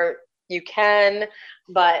 or you can,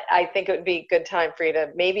 but I think it would be a good time for you to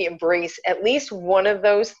maybe embrace at least one of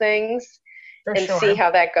those things. For and sure. See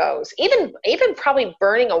how that goes. Even probably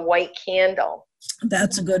burning a white candle.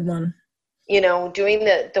 That's a good one. Doing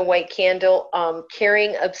the white candle,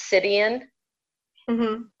 carrying obsidian.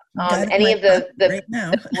 Mm-hmm. Any of the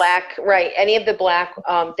black, right? Any of the black,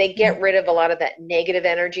 they get rid of a lot of that negative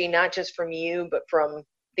energy, not just from you, but from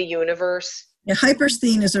the universe. Yeah,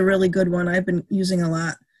 hypersthene is a really good one. I've been using a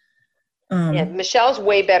lot. Yeah, Michelle's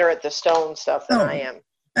way better at the stone stuff than I am.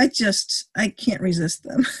 I can't resist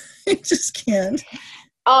them. I just can't.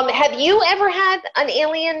 Have you ever had an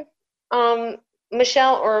alien,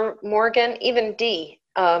 Michelle or Morgan, even D,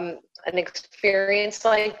 an experience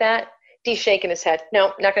like that? D's shaking his head.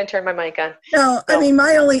 No, not going to turn my mic on. No, I mean,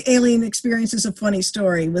 my only alien experience is a funny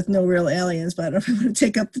story with no real aliens, but I don't know if I want to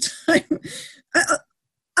take up the time.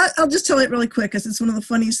 I'll just tell it really quick, because it's one of the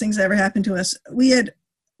funniest things that ever happened to us. We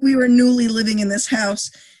were newly living in this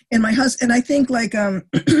house, and my husband, and I think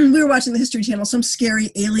we were watching the History Channel, some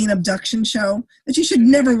scary alien abduction show that you should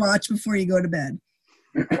never watch before you go to bed.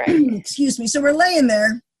 Right. Excuse me. So we're laying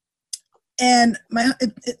there, and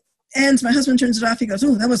it ends. My husband turns it off. He goes,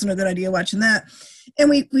 "Oh, that wasn't a good idea watching that." And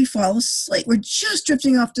we fall asleep. We're just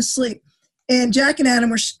drifting off to sleep. And Jack and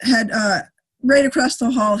Adam had right across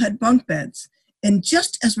the hall had bunk beds. And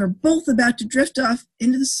just as we're both about to drift off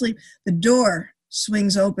into the sleep, the door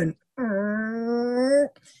swings open.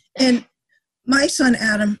 And my son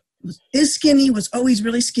Adam is skinny, was always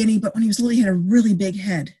really skinny, but when he was little, he had a really big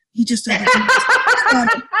head. He just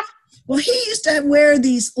well, he used to wear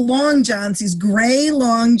these long johns, these gray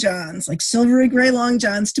long johns, like silvery gray long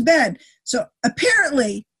johns, to bed. So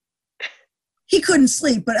apparently he couldn't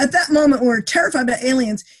sleep. But at that moment, we're terrified about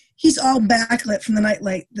aliens. He's all backlit from the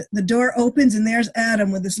nightlight. The door opens, and there's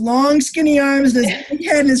Adam with his long, skinny arms and his big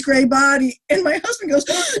head and his gray body. And my husband goes,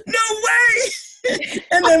 "No way!"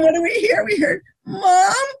 And then what do we hear? We heard,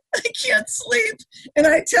 "Mom, I can't sleep." And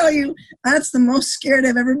I tell you, that's the most scared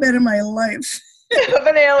I've ever been in my life. of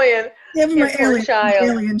an alien. Yeah, my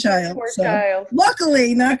alien child. Poor So, child.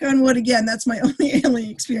 luckily, knock on wood again, that's my only alien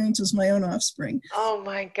experience was my own offspring. Oh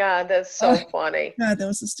my God, that's so funny. God, that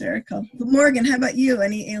was hysterical. But Morgan, how about you?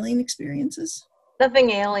 Any alien experiences?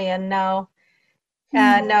 Nothing alien, no.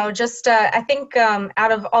 No, just I think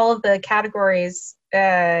out of all of the categories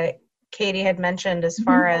Katie had mentioned, as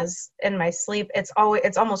far as in my sleep, it's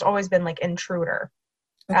almost always been like intruder.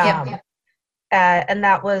 Okay. And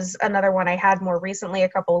that was another one I had more recently, a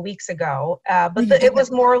couple of weeks ago. But it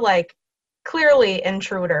was more like clearly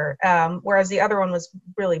intruder, whereas the other one was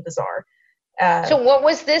really bizarre. So what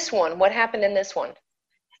was this one? What happened in this one?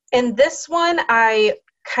 In this one, I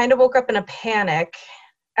kind of woke up in a panic,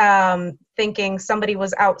 thinking somebody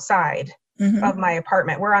was outside of my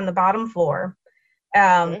apartment. We're on the bottom floor.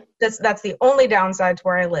 That's the only downside to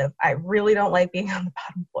where I live. I really don't like being on the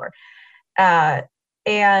bottom floor.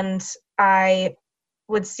 And I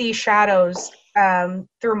would see shadows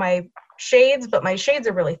through my shades, but my shades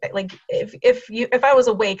are really thick. Like if I was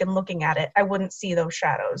awake and looking at it, I wouldn't see those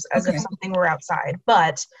shadows as if something were outside,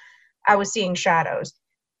 but I was seeing shadows.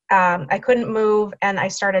 I couldn't move, and I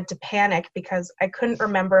started to panic because I couldn't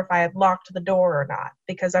remember if I had locked the door or not,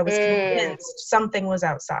 because I was convinced something was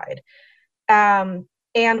outside. And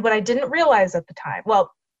what I didn't realize at the time,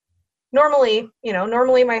 well, normally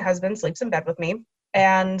my husband sleeps in bed with me,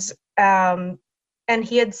 and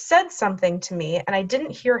he had said something to me, and I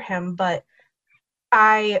didn't hear him, but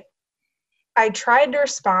I tried to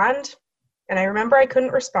respond, and I remember I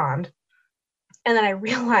couldn't respond. And then I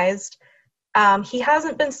realized he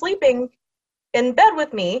hasn't been sleeping in bed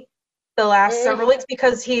with me the last several weeks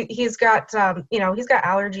because he's got he's got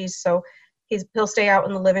allergies, so he'll stay out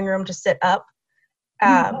in the living room to sit up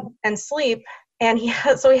and sleep, and he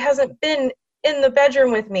hasn't been in the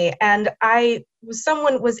bedroom with me, and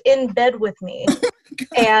someone was in bed with me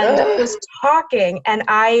and was talking, and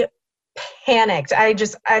I panicked.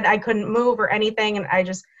 I couldn't move or anything, and I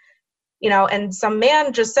just, and some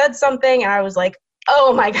man just said something, and I was like,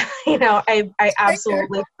 oh my God, I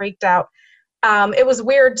absolutely freaked out. It was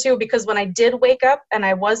weird too, because when I did wake up and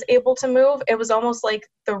I was able to move, it was almost like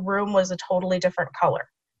the room was a totally different color.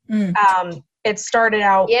 It started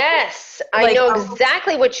out. Yes, I know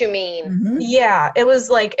exactly what you mean. Yeah, it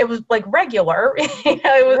was like regular.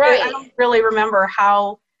 I don't really remember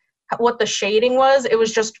what the shading was. It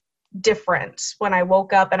was just different when I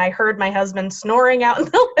woke up, and I heard my husband snoring out in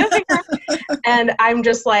the living room, and I'm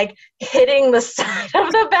just like hitting the side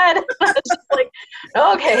of the bed. And I was just like,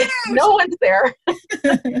 okay, no one's there.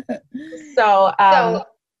 So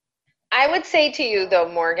I would say to you, though,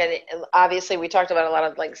 Morgan, obviously we talked about a lot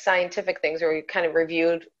of like scientific things where we kind of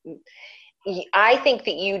reviewed. I think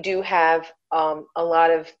that you do have a lot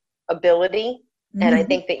of ability, and I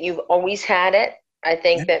think that you've always had it. I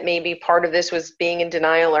think that maybe part of this was being in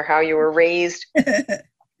denial or how you were raised.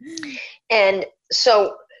 And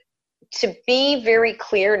so to be very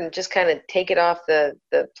clear and just kind of take it off the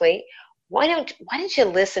plate, why didn't you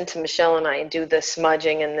listen to Michele and I and do the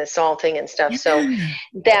smudging and the salting and stuff, so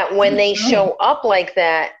that when they show up like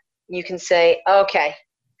that, you can say, okay,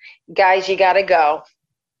 guys, you got to go.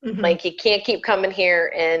 Like, you can't keep coming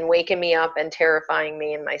here and waking me up and terrifying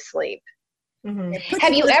me in my sleep.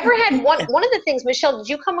 Have you ever had one of the things, Michele, did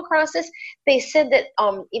you come across this? They said that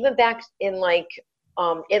even back in like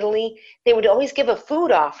Italy, they would always give a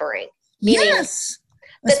food offering. Yes.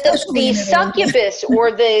 That the succubus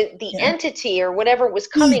or the entity or whatever was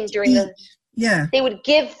coming during they would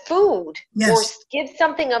give food or give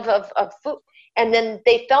something of food. And then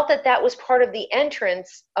they felt that was part of the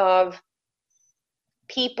entrance of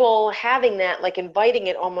people having that, like inviting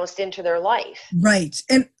it almost into their life. Right.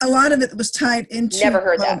 And a lot of it was tied into. Never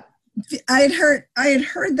heard that. I had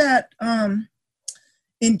heard that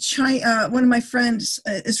in China. One of my friends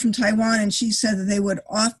is from Taiwan, and she said that they would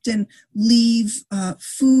often leave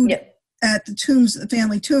food at the tombs, the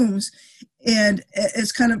family tombs, and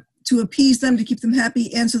it's kind of to appease them, to keep them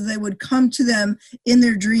happy, and so they would come to them in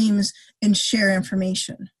their dreams and share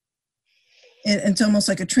information. And it's almost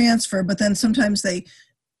like a transfer, but then sometimes it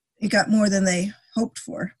got more than they hoped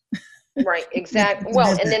for. Right, exactly.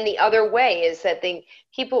 Well, and then the other way is that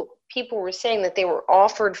people were saying that they were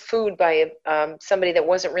offered food by somebody that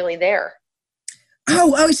wasn't really there.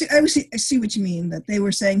 Oh, I see what you mean, that they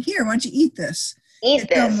were saying, here, why don't you eat this? Eat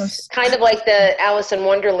this. Almost, kind of like the Alice in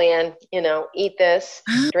Wonderland, eat this,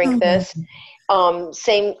 drink this.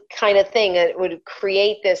 Same kind of thing. It would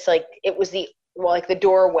create this, like, it was like the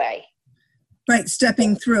doorway. Right,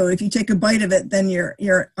 stepping through. If you take a bite of it, then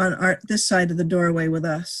you're on this side of the doorway with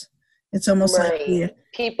us. It's almost like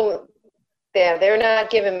people. Yeah, they're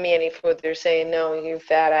not giving me any food. They're saying, no, you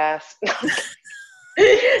fat ass.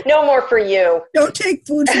 No more for you. Don't take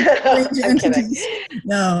food from strange entities.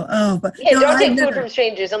 No, but yeah, no, don't take food from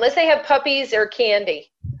strangers unless they have puppies or candy.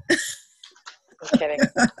 Just kidding.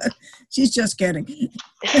 She's just kidding.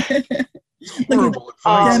 Look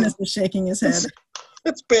at Dennis is shaking his head.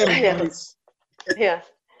 It's bad advice. Yeah.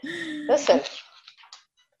 Listen,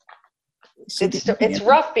 it's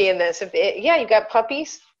rough being this. Yeah, you got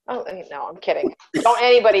puppies? Oh, no, I'm kidding. Don't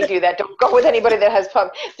anybody do that. Don't go with anybody that has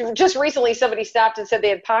puppies. Just recently, somebody stopped and said they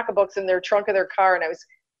had pocketbooks in their trunk of their car, and I was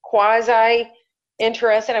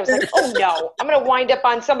quasi-interested. I was like, oh, no, I'm going to wind up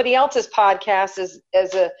on somebody else's podcast as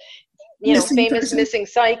a famous missing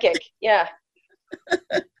psychic. Yeah.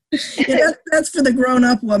 Yeah, that's for the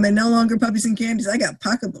grown-up woman. No longer puppies and candies. I got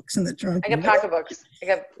pocketbooks in the trunk. I got pocketbooks.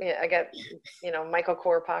 I got Michael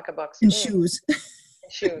Kors pocketbooks and shoes.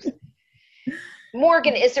 Shoes.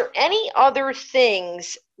 Morgan, is there any other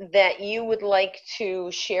things that you would like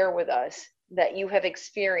to share with us that you have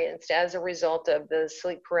experienced as a result of the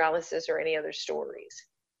sleep paralysis, or any other stories?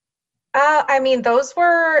 I mean, those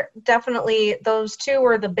two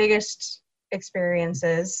were the biggest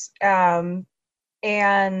experiences.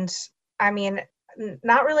 And I mean,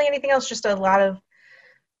 not really anything else, just a lot of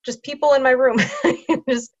just people in my room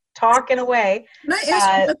just talking away. Can I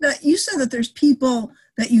ask you about that? You said that there's people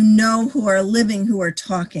that you know who are living, who are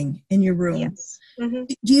talking in your room. Yes. Mm-hmm.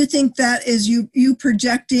 Do you think that is you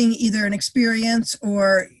projecting either an experience,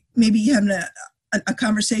 or maybe you having a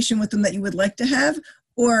conversation with them that you would like to have?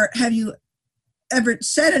 Or have you ever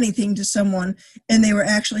said anything to someone and they were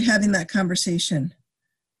actually having that conversation?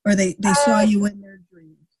 Or they saw you in their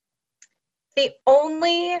dreams? The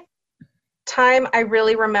only time I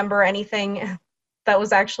really remember anything that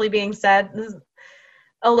was actually being said, this is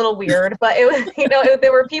a little weird, but it was,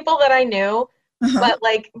 there were people that I knew, but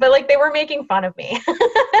they were making fun of me.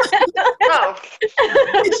 Oh.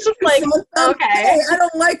 It's just like, okay. Hey, I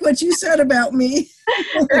don't like what you said about me.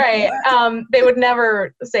 Right. They would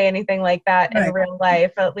never say anything like that in real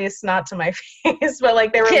life, at least not to my face,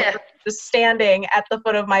 but they were just standing at the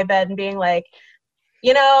foot of my bed and being like,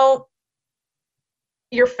 you're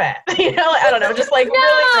fat. I don't know, just really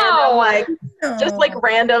random, just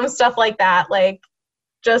random stuff like that.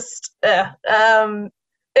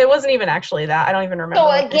 It wasn't even actually that. I don't even remember. So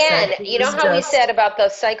again, you know how we said about the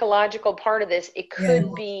psychological part of this, it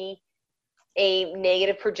could be a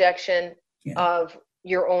negative projection of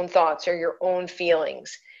your own thoughts or your own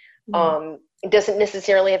feelings. It doesn't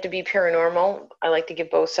necessarily have to be paranormal. I like to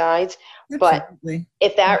give both sides. Absolutely. But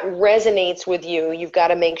if that resonates with you, you've got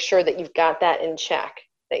to make sure that you've got that in check,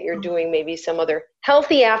 that you're doing maybe some other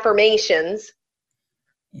healthy affirmations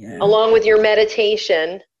along with your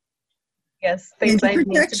meditation. Yes, things and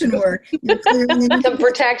protection work. Some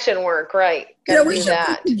protection work, right. We should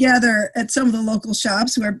get together at some of the local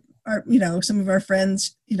shops who are some of our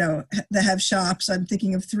friends, that have shops. I'm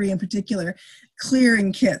thinking of 3 in particular,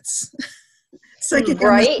 clearing kits. Psychic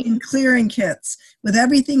clearing kits with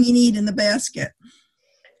everything you need in the basket.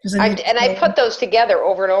 I put those together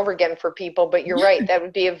over and over again for people, but you're right. That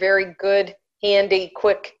would be a very good, handy,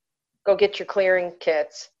 quick, go get your clearing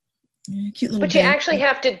kits. Cute little but you actually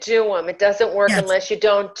have to do them. It doesn't work unless you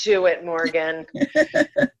don't do it, Morgan.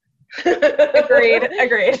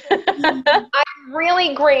 Agreed. I'm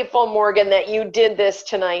really grateful, Morgan, that you did this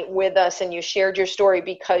tonight with us and you shared your story,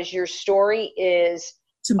 because your story is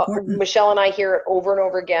important. Michele and I hear it over and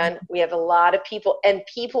over again. We have a lot of people, and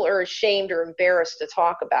people are ashamed or embarrassed to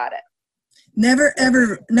talk about it. Never,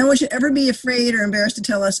 ever, no one should ever be afraid or embarrassed to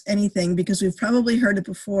tell us anything, because we've probably heard it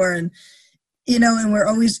before, and and we're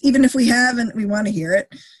always, even if we haven't, we want to hear it.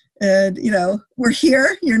 We're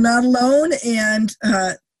here. You're not alone, and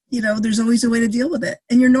there's always a way to deal with it,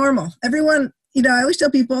 and you're normal. Everyone, I always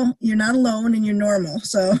tell people you're not alone and you're normal.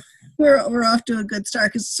 So we're off to a good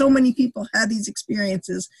start, because so many people have these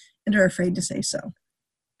experiences and are afraid to say so.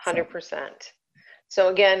 100%. So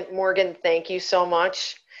again, Morgan, thank you so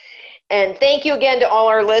much. And thank you again to all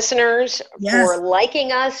our listeners for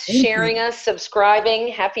liking us, sharing us, subscribing.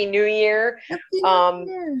 Happy New Year. Happy New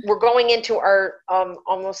Year. We're going into our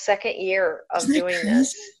almost 2nd year of doing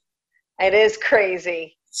this. It is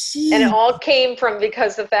crazy. Jeez. And it all came from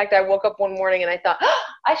because the fact I woke up one morning and I thought,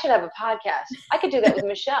 I should have a podcast. I could do that with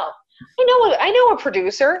Michele. I know a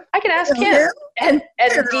producer. I could ask him. And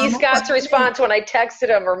D. Scott's response when I texted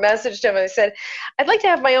him or messaged him and I said, I'd like to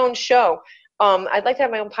have my own show. I'd like to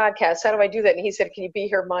have my own podcast. How do I do that? And he said, can you be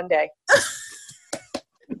here Monday?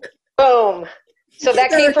 Boom. So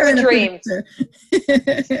that came from a dream.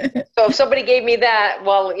 So if somebody gave me that,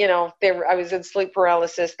 well, I was in sleep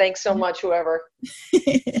paralysis. Thanks so much, whoever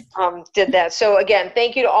did that. So again,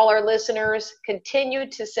 thank you to all our listeners. Continue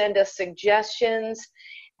to send us suggestions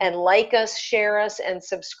and like us, share us, and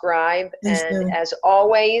subscribe. And as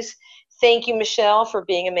always, thank you, Michele, for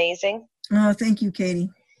being amazing. Oh, thank you, Katie.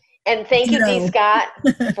 And thank you, D. Scott,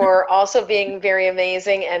 for also being very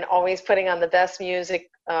amazing and always putting on the best music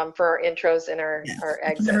for our intros and our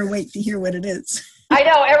exits. I never wait to hear what it is. I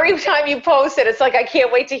know. Every time you post it, it's like, I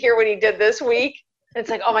can't wait to hear what he did this week. It's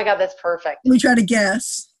like, oh my God, that's perfect. We try to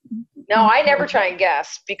guess. No, I never try and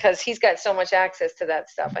guess because he's got so much access to that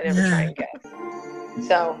stuff. I never try and guess.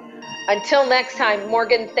 So until next time,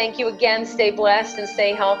 Morgan, thank you again. Stay blessed and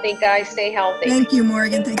stay healthy. Guys, stay healthy. Thank you,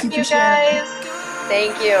 Morgan. Thank you for sharing. Guys.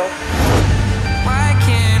 Thank you. Why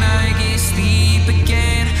can't I get sleep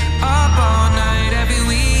again? Up all night every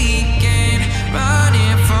weekend,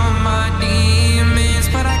 running from my demons,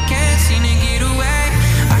 but I can't seem to get away.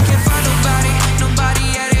 I can't find nobody,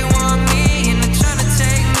 yeah, they want me, and they're trying to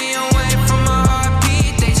take me away from my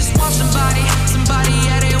heartbeat. They just want somebody,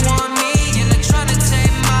 yeah, they want me, and they're trying to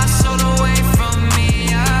take my soul away from me.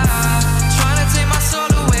 Trying to take my soul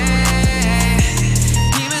away.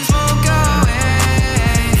 Demons won't go away.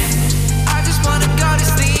 I just wanna go to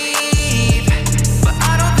sleep, but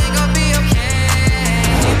I don't think I'll be okay.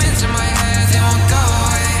 Demons in my head, they won't go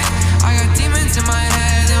away. I got demons in my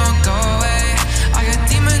head, they won't go away. I got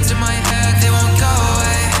demons in my head, they won't go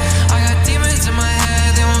away. I got demons in my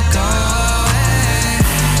head, they won't go away.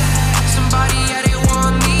 Somebody, yeah, they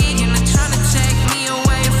want me, and they're trying to take me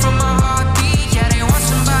away from my heartbeat. Yeah, they want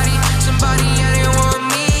somebody, yeah, they want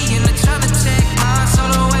me, and they're trying to take my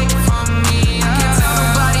soul away from me. I can't tell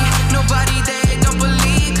nobody they don't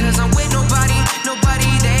believe, 'cause I'm with nobody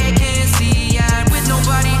they can't see. Yeah, with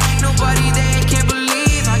nobody they can't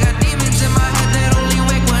believe. I got demons in my head that only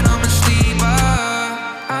wake when I'm asleep.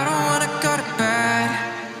 I don't wanna go to bed,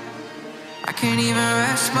 I can't even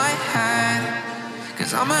rest my head,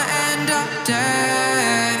 'cause I'ma end up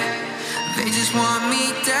dead. They just want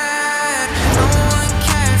me dead.